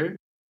gender.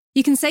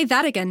 You can say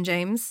that again,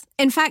 James.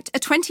 In fact, a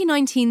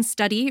 2019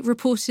 study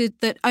reported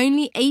that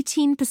only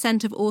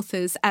 18% of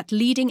authors at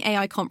leading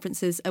AI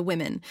conferences are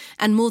women,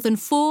 and more than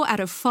 4 out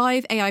of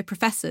 5 AI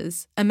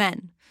professors are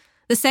men.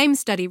 The same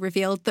study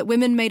revealed that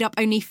women made up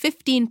only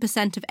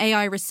 15% of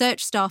AI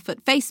research staff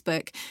at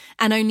Facebook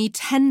and only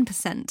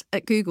 10%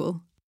 at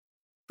Google.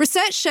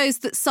 Research shows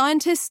that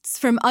scientists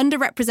from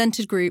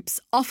underrepresented groups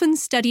often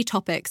study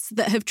topics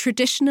that have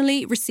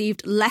traditionally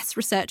received less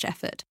research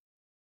effort.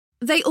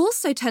 They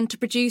also tend to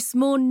produce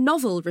more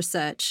novel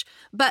research,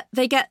 but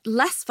they get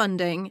less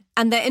funding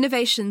and their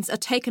innovations are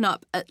taken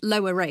up at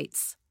lower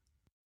rates.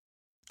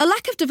 A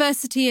lack of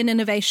diversity in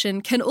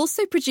innovation can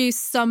also produce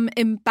some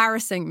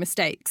embarrassing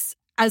mistakes,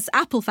 as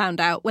Apple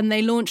found out when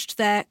they launched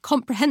their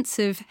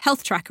comprehensive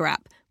health tracker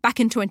app back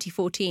in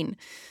 2014.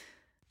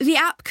 The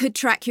app could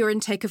track your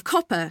intake of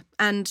copper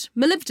and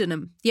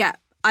molybdenum. Yeah,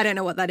 I don't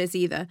know what that is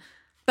either.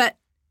 But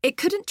it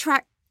couldn't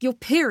track your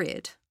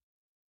period.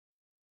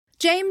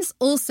 James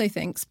also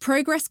thinks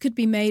progress could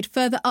be made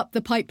further up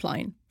the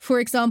pipeline, for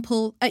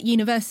example, at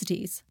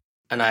universities.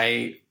 And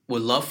I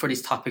would love for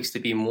these topics to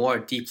be more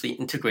deeply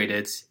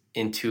integrated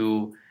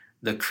into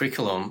the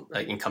curriculum,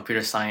 like in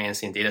computer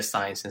science, in data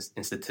science,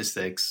 in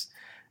statistics.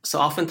 So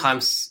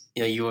oftentimes,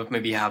 you would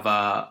maybe have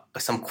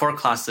some core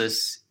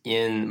classes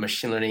in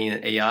machine learning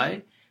and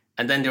AI,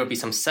 and then there will be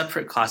some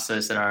separate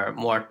classes that are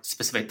more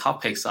specific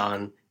topics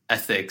on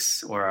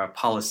ethics or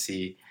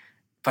policy.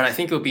 But I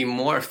think it would be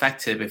more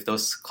effective if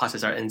those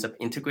classes ends up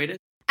integrated.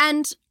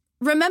 And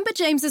remember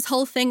James's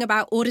whole thing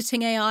about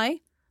auditing AI?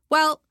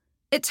 Well,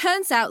 it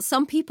turns out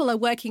some people are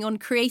working on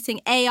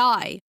creating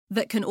AI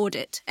that can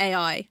audit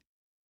AI.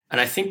 And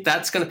I think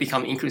that's going to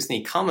become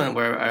increasingly common,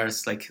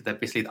 whereas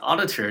basically the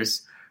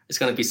auditors is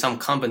going to be some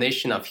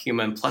combination of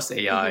human plus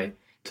AI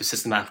to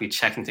systematically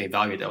check and to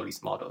evaluate all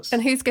these models.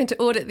 And who's going to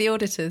audit the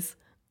auditors?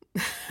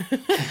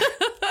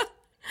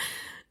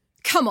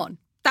 Come on,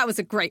 that was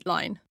a great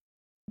line.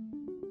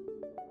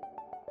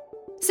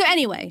 So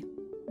anyway,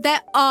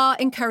 there are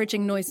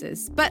encouraging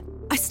noises, but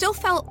I still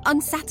felt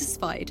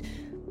unsatisfied.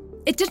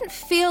 It didn't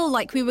feel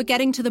like we were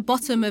getting to the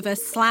bottom of a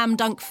slam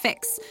dunk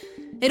fix.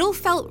 It all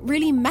felt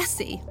really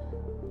messy.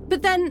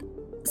 But then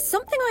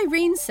something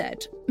Irene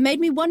said made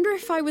me wonder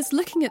if I was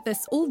looking at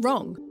this all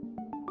wrong.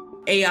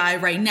 AI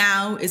right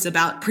now is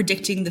about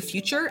predicting the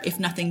future if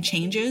nothing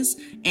changes.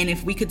 And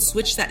if we could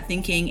switch that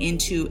thinking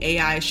into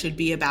AI should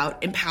be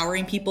about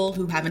empowering people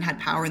who haven't had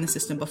power in the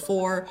system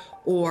before,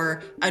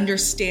 or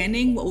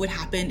understanding what would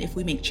happen if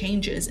we make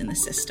changes in the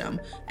system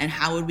and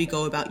how would we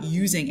go about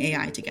using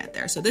AI to get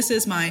there. So this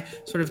is my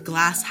sort of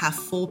glass half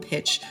full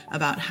pitch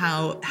about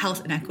how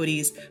health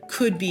inequities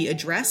could be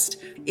addressed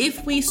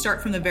if we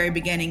start from the very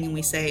beginning and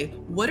we say,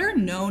 what are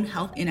known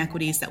health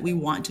inequities that we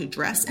want to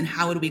address and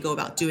how would we go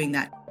about doing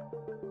that?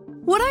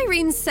 What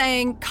Irene's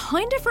saying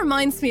kind of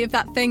reminds me of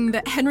that thing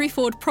that Henry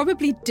Ford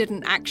probably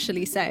didn't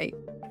actually say.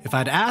 If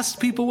I'd asked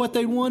people what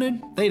they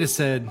wanted, they'd have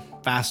said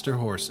faster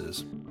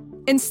horses.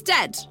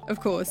 Instead, of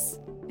course,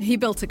 he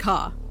built a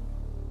car.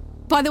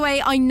 By the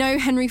way, I know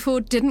Henry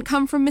Ford didn't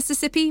come from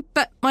Mississippi,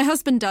 but my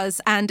husband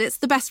does, and it's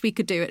the best we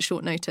could do at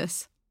short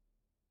notice.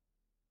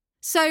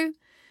 So,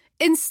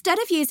 instead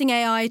of using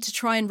AI to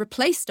try and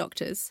replace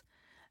doctors,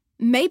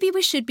 maybe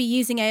we should be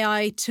using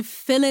AI to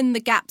fill in the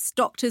gaps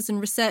doctors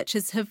and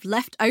researchers have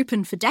left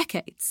open for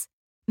decades.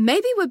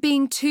 Maybe we're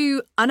being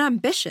too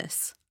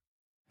unambitious.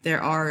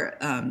 There are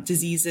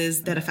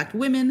diseases that affect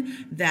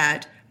women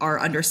that are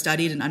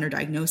understudied and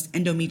underdiagnosed.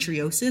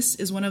 Endometriosis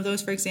is one of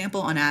those, for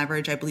example. On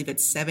average, I believe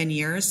it's 7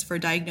 years for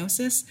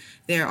diagnosis.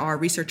 There are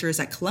researchers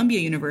at Columbia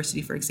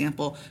University, for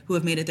example, who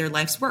have made it their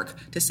life's work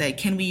to say,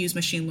 can we use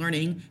machine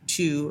learning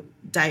to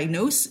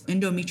diagnose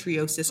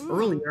endometriosis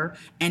earlier?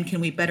 And can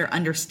we better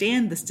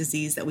understand this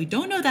disease that we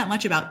don't know that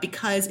much about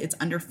because it's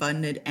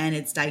underfunded and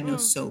it's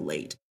diagnosed so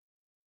late?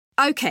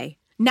 Okay,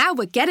 now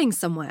we're getting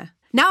somewhere.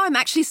 Now I'm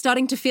actually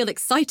starting to feel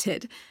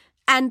excited.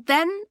 And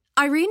then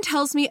Irene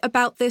tells me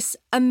about this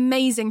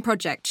amazing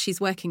project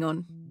she's working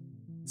on.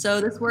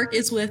 So this work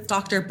is with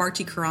Dr.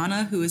 Bharti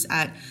Khurana, who is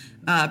at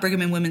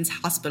Brigham and Women's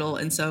Hospital.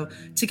 And so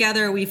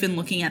together we've been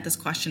looking at this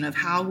question of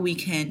how we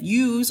can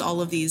use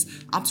all of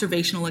these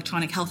observational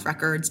electronic health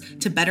records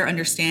to better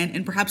understand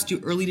and perhaps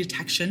do early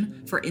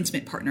detection for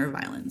intimate partner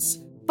violence.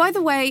 By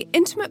the way,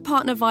 intimate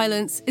partner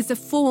violence is a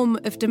form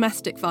of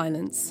domestic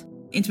violence.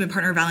 Intimate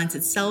partner violence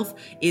itself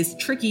is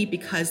tricky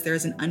because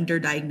there's an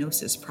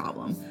underdiagnosis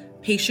problem.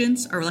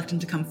 Patients are reluctant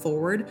to come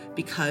forward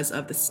because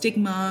of the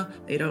stigma.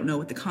 They don't know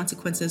what the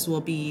consequences will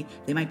be.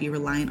 They might be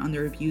reliant on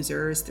their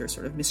abusers. They're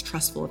sort of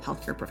mistrustful of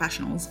healthcare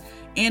professionals.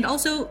 And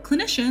also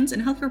clinicians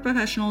and healthcare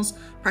professionals,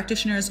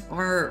 practitioners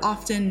are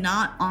often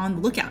not on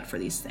the lookout for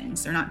these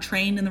things. They're not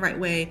trained in the right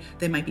way.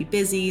 They might be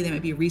busy. They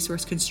might be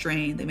resource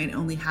constrained. They might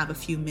only have a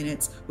few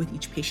minutes with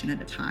each patient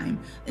at a time.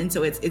 And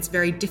so it's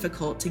very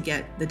difficult to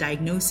get the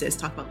diagnosis,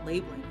 talk about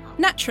labeling.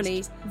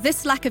 Naturally,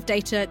 this lack of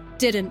data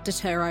didn't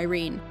deter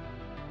Irene.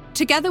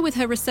 Together with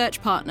her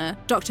research partner,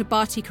 Dr.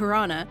 Bharti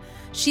Khurana,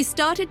 she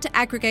started to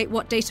aggregate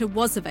what data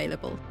was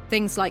available,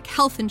 things like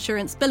health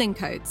insurance billing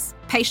codes,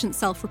 patient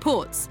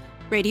self-reports,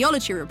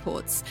 radiology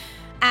reports,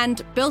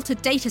 and built a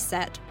data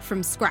set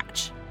from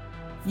scratch.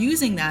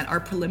 Using that,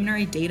 our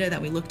preliminary data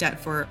that we looked at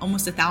for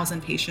almost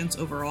 1,000 patients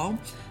overall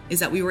is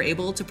that we were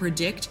able to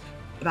predict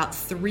about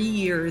 3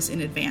 years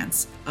in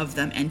advance of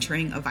them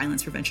entering a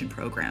violence prevention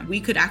program.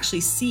 We could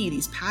actually see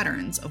these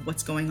patterns of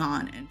what's going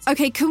on.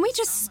 Okay, can we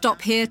just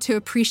stop here to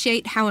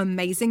appreciate how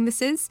amazing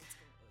this is?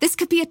 This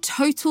could be a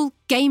total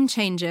game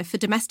changer for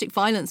domestic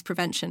violence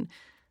prevention.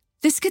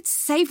 This could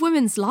save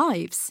women's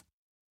lives.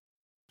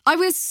 I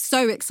was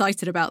so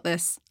excited about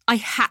this. I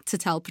had to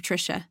tell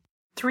Patricia.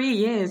 3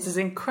 years is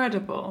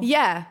incredible.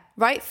 Yeah,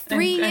 right?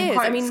 3 years. And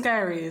quite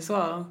scary as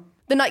well.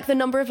 The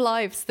number of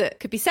lives that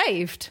could be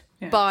saved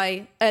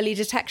by early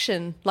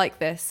detection like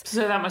this.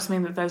 So that must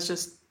mean that there's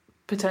just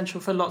potential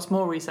for lots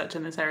more research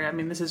in this area. I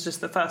mean, this is just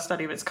the first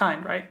study of its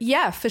kind, right?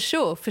 Yeah, for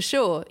sure.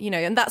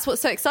 And that's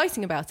what's so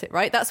exciting about it,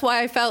 right? That's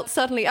why I felt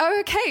suddenly, oh,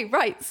 okay,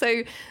 right.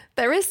 So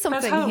there is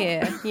something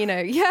here,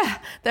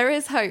 there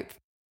is hope.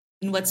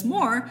 And what's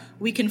more,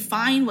 we can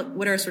find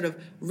what are sort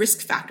of risk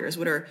factors,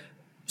 what are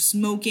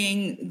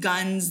smoking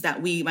guns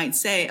that we might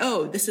say,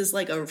 oh, this is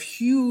like a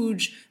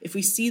huge, if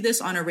we see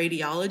this on a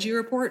radiology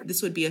report,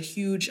 this would be a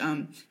huge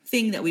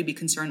thing that we'd be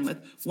concerned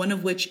with. One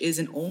of which is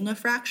an ulna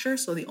fracture.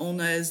 So the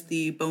ulna is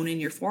the bone in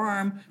your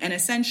forearm. And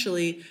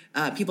essentially,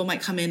 people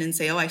might come in and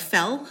say, oh, I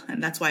fell,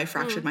 and that's why I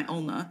fractured my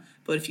ulna.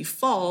 But if you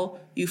fall,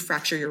 you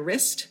fracture your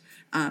wrist.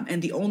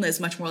 And the ulna is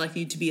much more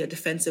likely to be a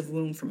defensive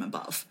wound from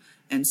above.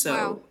 And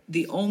so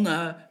the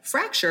ulna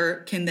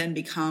fracture can then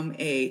become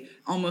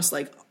almost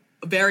like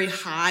a very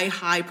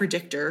high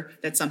predictor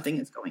that something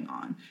is going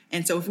on.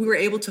 And so if we were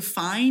able to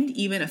find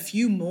even a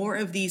few more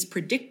of these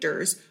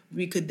predictors,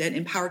 we could then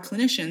empower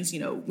clinicians.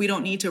 We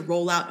don't need to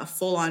roll out a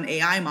full-on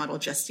AI model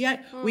just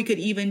yet. We could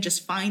even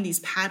just find these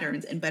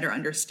patterns and better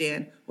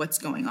understand what's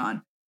going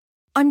on.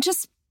 I'm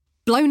just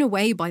blown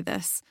away by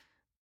this.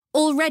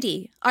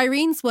 Already,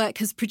 Irene's work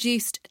has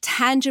produced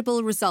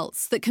tangible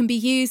results that can be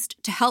used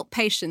to help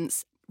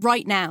patients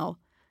right now,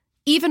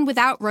 even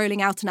without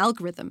rolling out an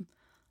algorithm.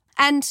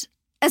 And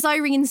as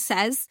Irene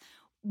says,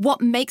 what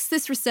makes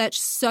this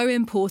research so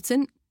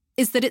important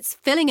is that it's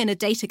filling in a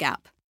data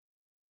gap.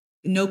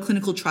 No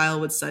clinical trial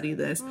would study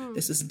this.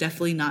 This is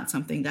definitely not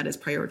something that is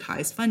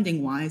prioritized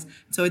funding-wise.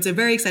 So it's a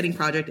very exciting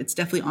project. It's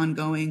definitely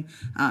ongoing,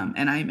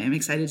 and I'm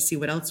excited to see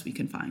what else we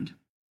can find.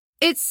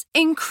 It's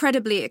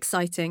incredibly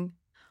exciting.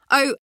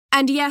 Oh,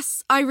 and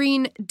yes,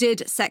 Irene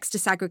did sex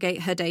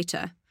disaggregate her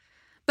data.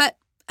 But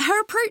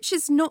her approach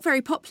is not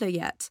very popular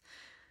yet.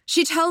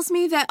 She tells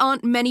me there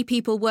aren't many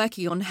people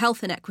working on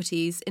health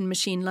inequities in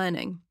machine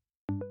learning.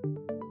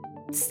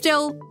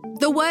 Still,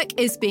 the work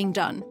is being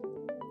done.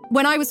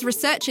 When I was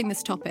researching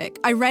this topic,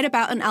 I read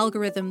about an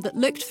algorithm that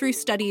looked through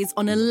studies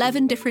on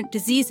 11 different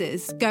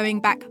diseases going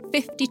back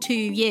 52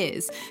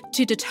 years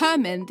to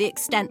determine the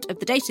extent of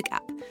the data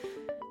gap.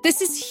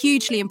 This is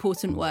hugely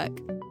important work.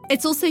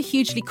 It's also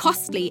hugely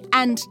costly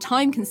and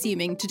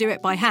time-consuming to do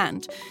it by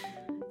hand.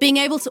 Being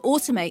able to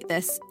automate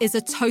this is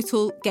a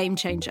total game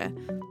changer.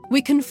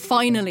 We can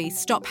finally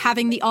stop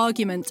having the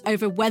argument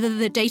over whether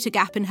the data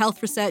gap in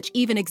health research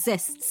even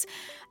exists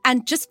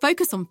and just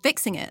focus on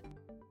fixing it.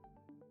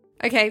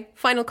 Okay,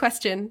 final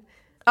question.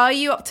 Are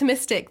you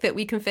optimistic that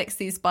we can fix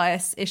these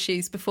bias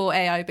issues before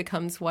AI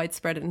becomes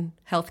widespread in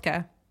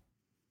healthcare?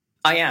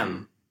 I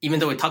am. Even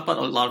though we talk about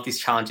a lot of these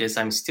challenges,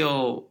 I'm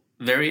still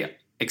very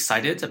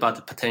excited about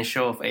the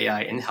potential of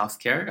AI in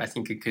healthcare. I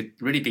think it could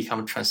really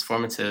become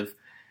transformative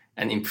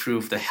and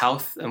improve the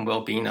health and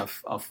well-being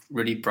of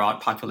really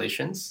broad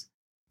populations.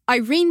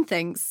 Irene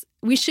thinks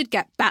we should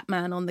get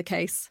Batman on the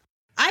case.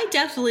 I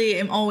definitely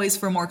am always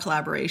for more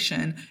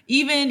collaboration,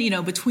 even,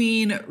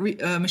 between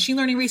machine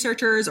learning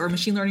researchers or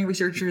machine learning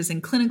researchers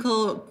and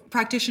clinical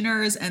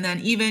practitioners, and then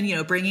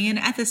even, bringing in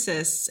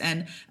ethicists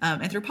and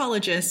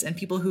anthropologists and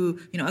people who,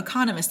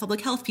 economists,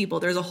 public health people.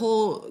 There's a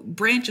whole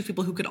branch of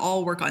people who could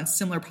all work on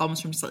similar problems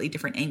from slightly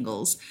different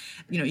angles.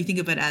 You think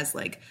of it as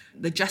like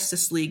the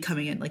Justice League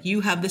coming in, like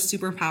you have this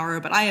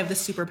superpower, but I have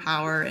this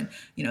superpower.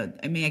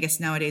 And, I guess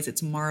nowadays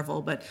it's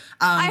Marvel, but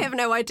I have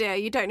no idea.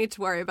 You don't need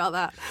to worry about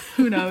that.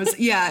 Who knows?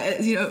 Yeah,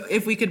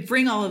 if we could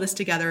bring all of this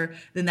together,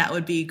 then that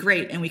would be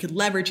great, and we could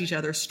leverage each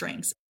other's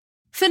strengths.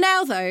 For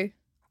now, though,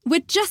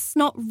 we're just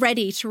not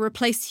ready to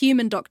replace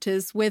human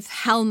doctors with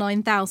HAL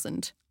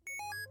 9000.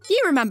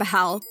 You remember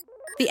HAL,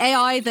 the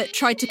AI that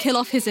tried to kill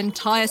off his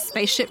entire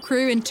spaceship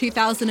crew in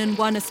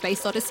 2001: A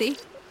Space Odyssey?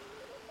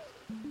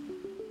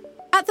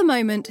 At the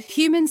moment,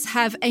 humans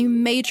have a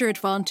major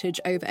advantage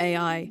over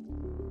AI.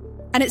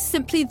 And it's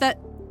simply that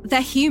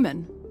they're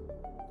human.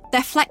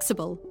 They're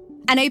flexible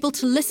and able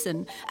to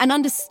listen and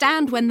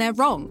understand when they're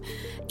wrong,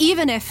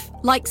 even if,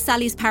 like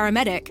Sally's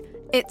paramedic,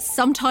 it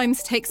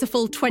sometimes takes a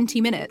full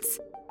 20 minutes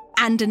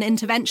and an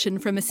intervention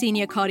from a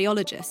senior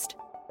cardiologist.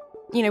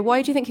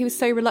 Why do you think he was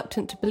so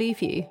reluctant to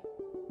believe you?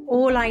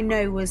 All I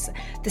know was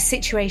the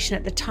situation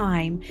at the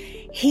time.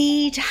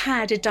 He'd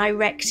had a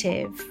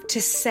directive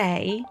to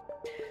say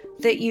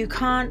that you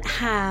can't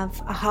have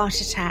a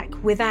heart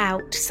attack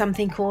without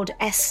something called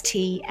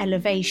ST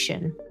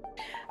elevation.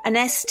 An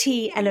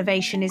ST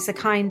elevation is a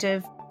kind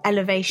of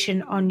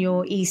elevation on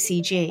your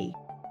ECG.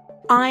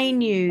 I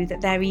knew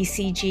that their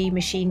ECG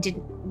machine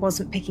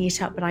wasn't picking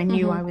it up, but I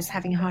knew I was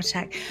having a heart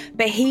attack.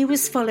 But he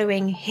was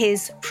following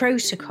his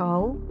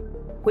protocol,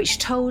 which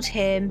told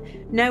him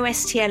no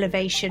ST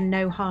elevation,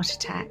 no heart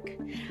attack.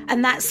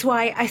 And that's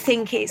why I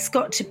think it's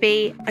got to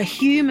be a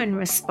human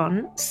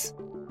response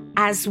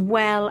as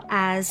well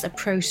as a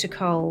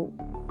protocol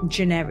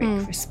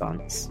generic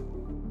response.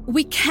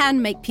 We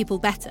can make people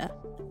better.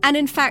 And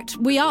in fact,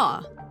 we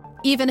are,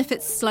 even if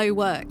it's slow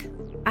work.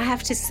 I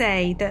have to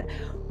say that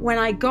when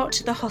I got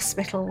to the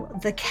hospital,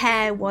 the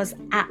care was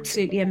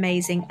absolutely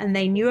amazing. And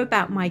they knew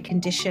about my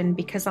condition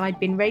because I'd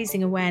been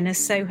raising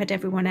awareness, so had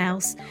everyone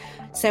else.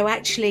 So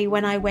actually,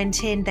 when I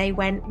went in, they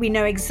went, "We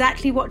know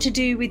exactly what to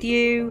do with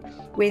you.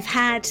 We've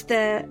had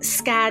the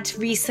SCAD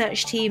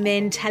research team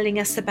in telling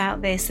us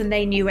about this," and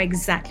they knew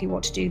exactly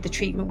what to do. The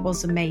treatment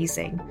was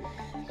amazing.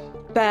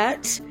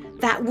 But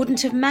that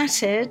wouldn't have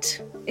mattered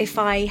if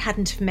I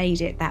hadn't have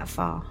made it that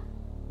far.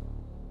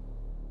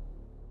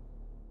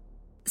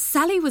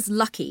 Sally was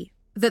lucky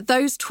that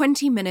those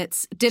 20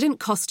 minutes didn't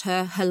cost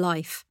her her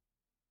life.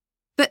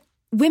 But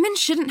women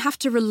shouldn't have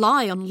to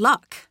rely on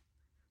luck.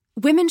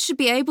 Women should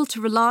be able to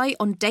rely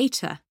on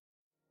data.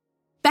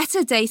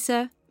 Better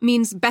data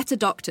means better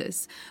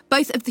doctors,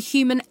 both of the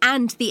human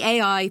and the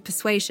AI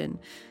persuasion.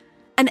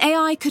 And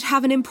AI could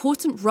have an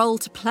important role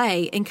to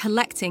play in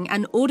collecting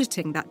and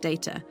auditing that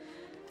data.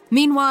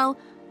 Meanwhile,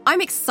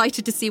 I'm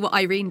excited to see what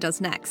Irene does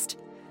next,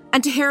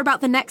 and to hear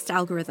about the next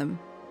algorithm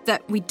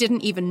that we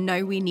didn't even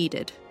know we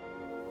needed.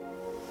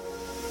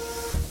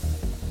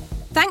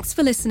 Thanks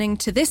for listening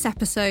to this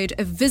episode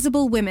of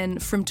Visible Women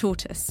from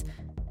Tortoise.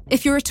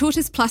 If you're a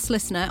Tortoise Plus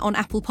listener on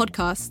Apple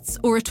Podcasts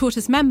or a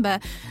Tortoise member,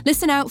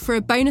 listen out for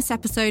a bonus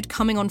episode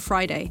coming on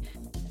Friday.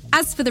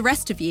 As for the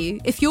rest of you,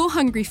 if you're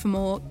hungry for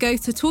more, go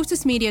to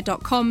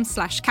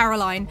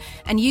tortoisemedia.com/Caroline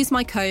and use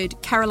my code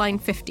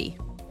Caroline50.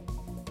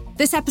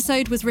 This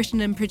episode was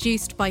written and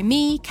produced by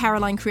me,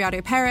 Caroline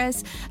Criado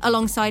Perez,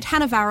 alongside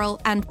Hannah Varrell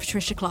and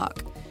Patricia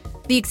Clark.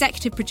 The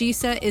executive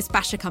producer is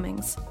Basha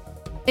Cummings.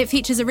 It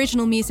features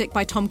original music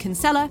by Tom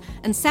Kinsella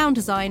and sound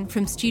design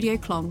from Studio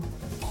Klong.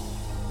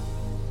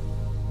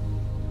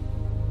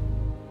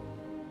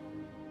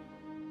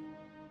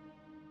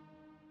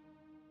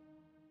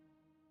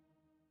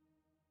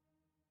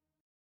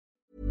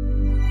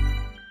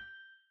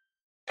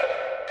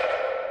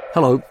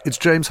 Hello, it's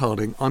James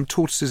Harding. I'm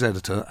Tortoise's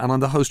editor, and I'm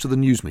the host of The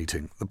News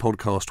Meeting, the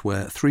podcast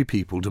where three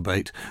people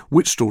debate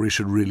which story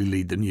should really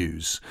lead the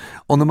news.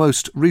 On the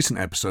most recent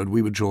episode,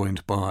 we were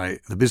joined by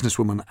the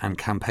businesswoman and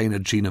campaigner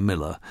Gina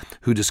Miller,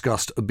 who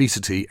discussed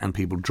obesity and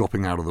people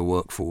dropping out of the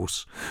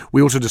workforce.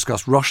 We also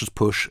discussed Russia's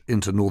push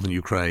into northern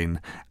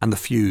Ukraine and the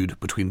feud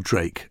between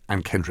Drake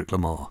and Kendrick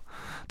Lamar.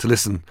 To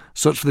listen,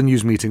 search for The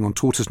News Meeting on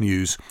Tortoise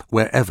News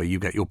wherever you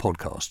get your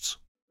podcasts.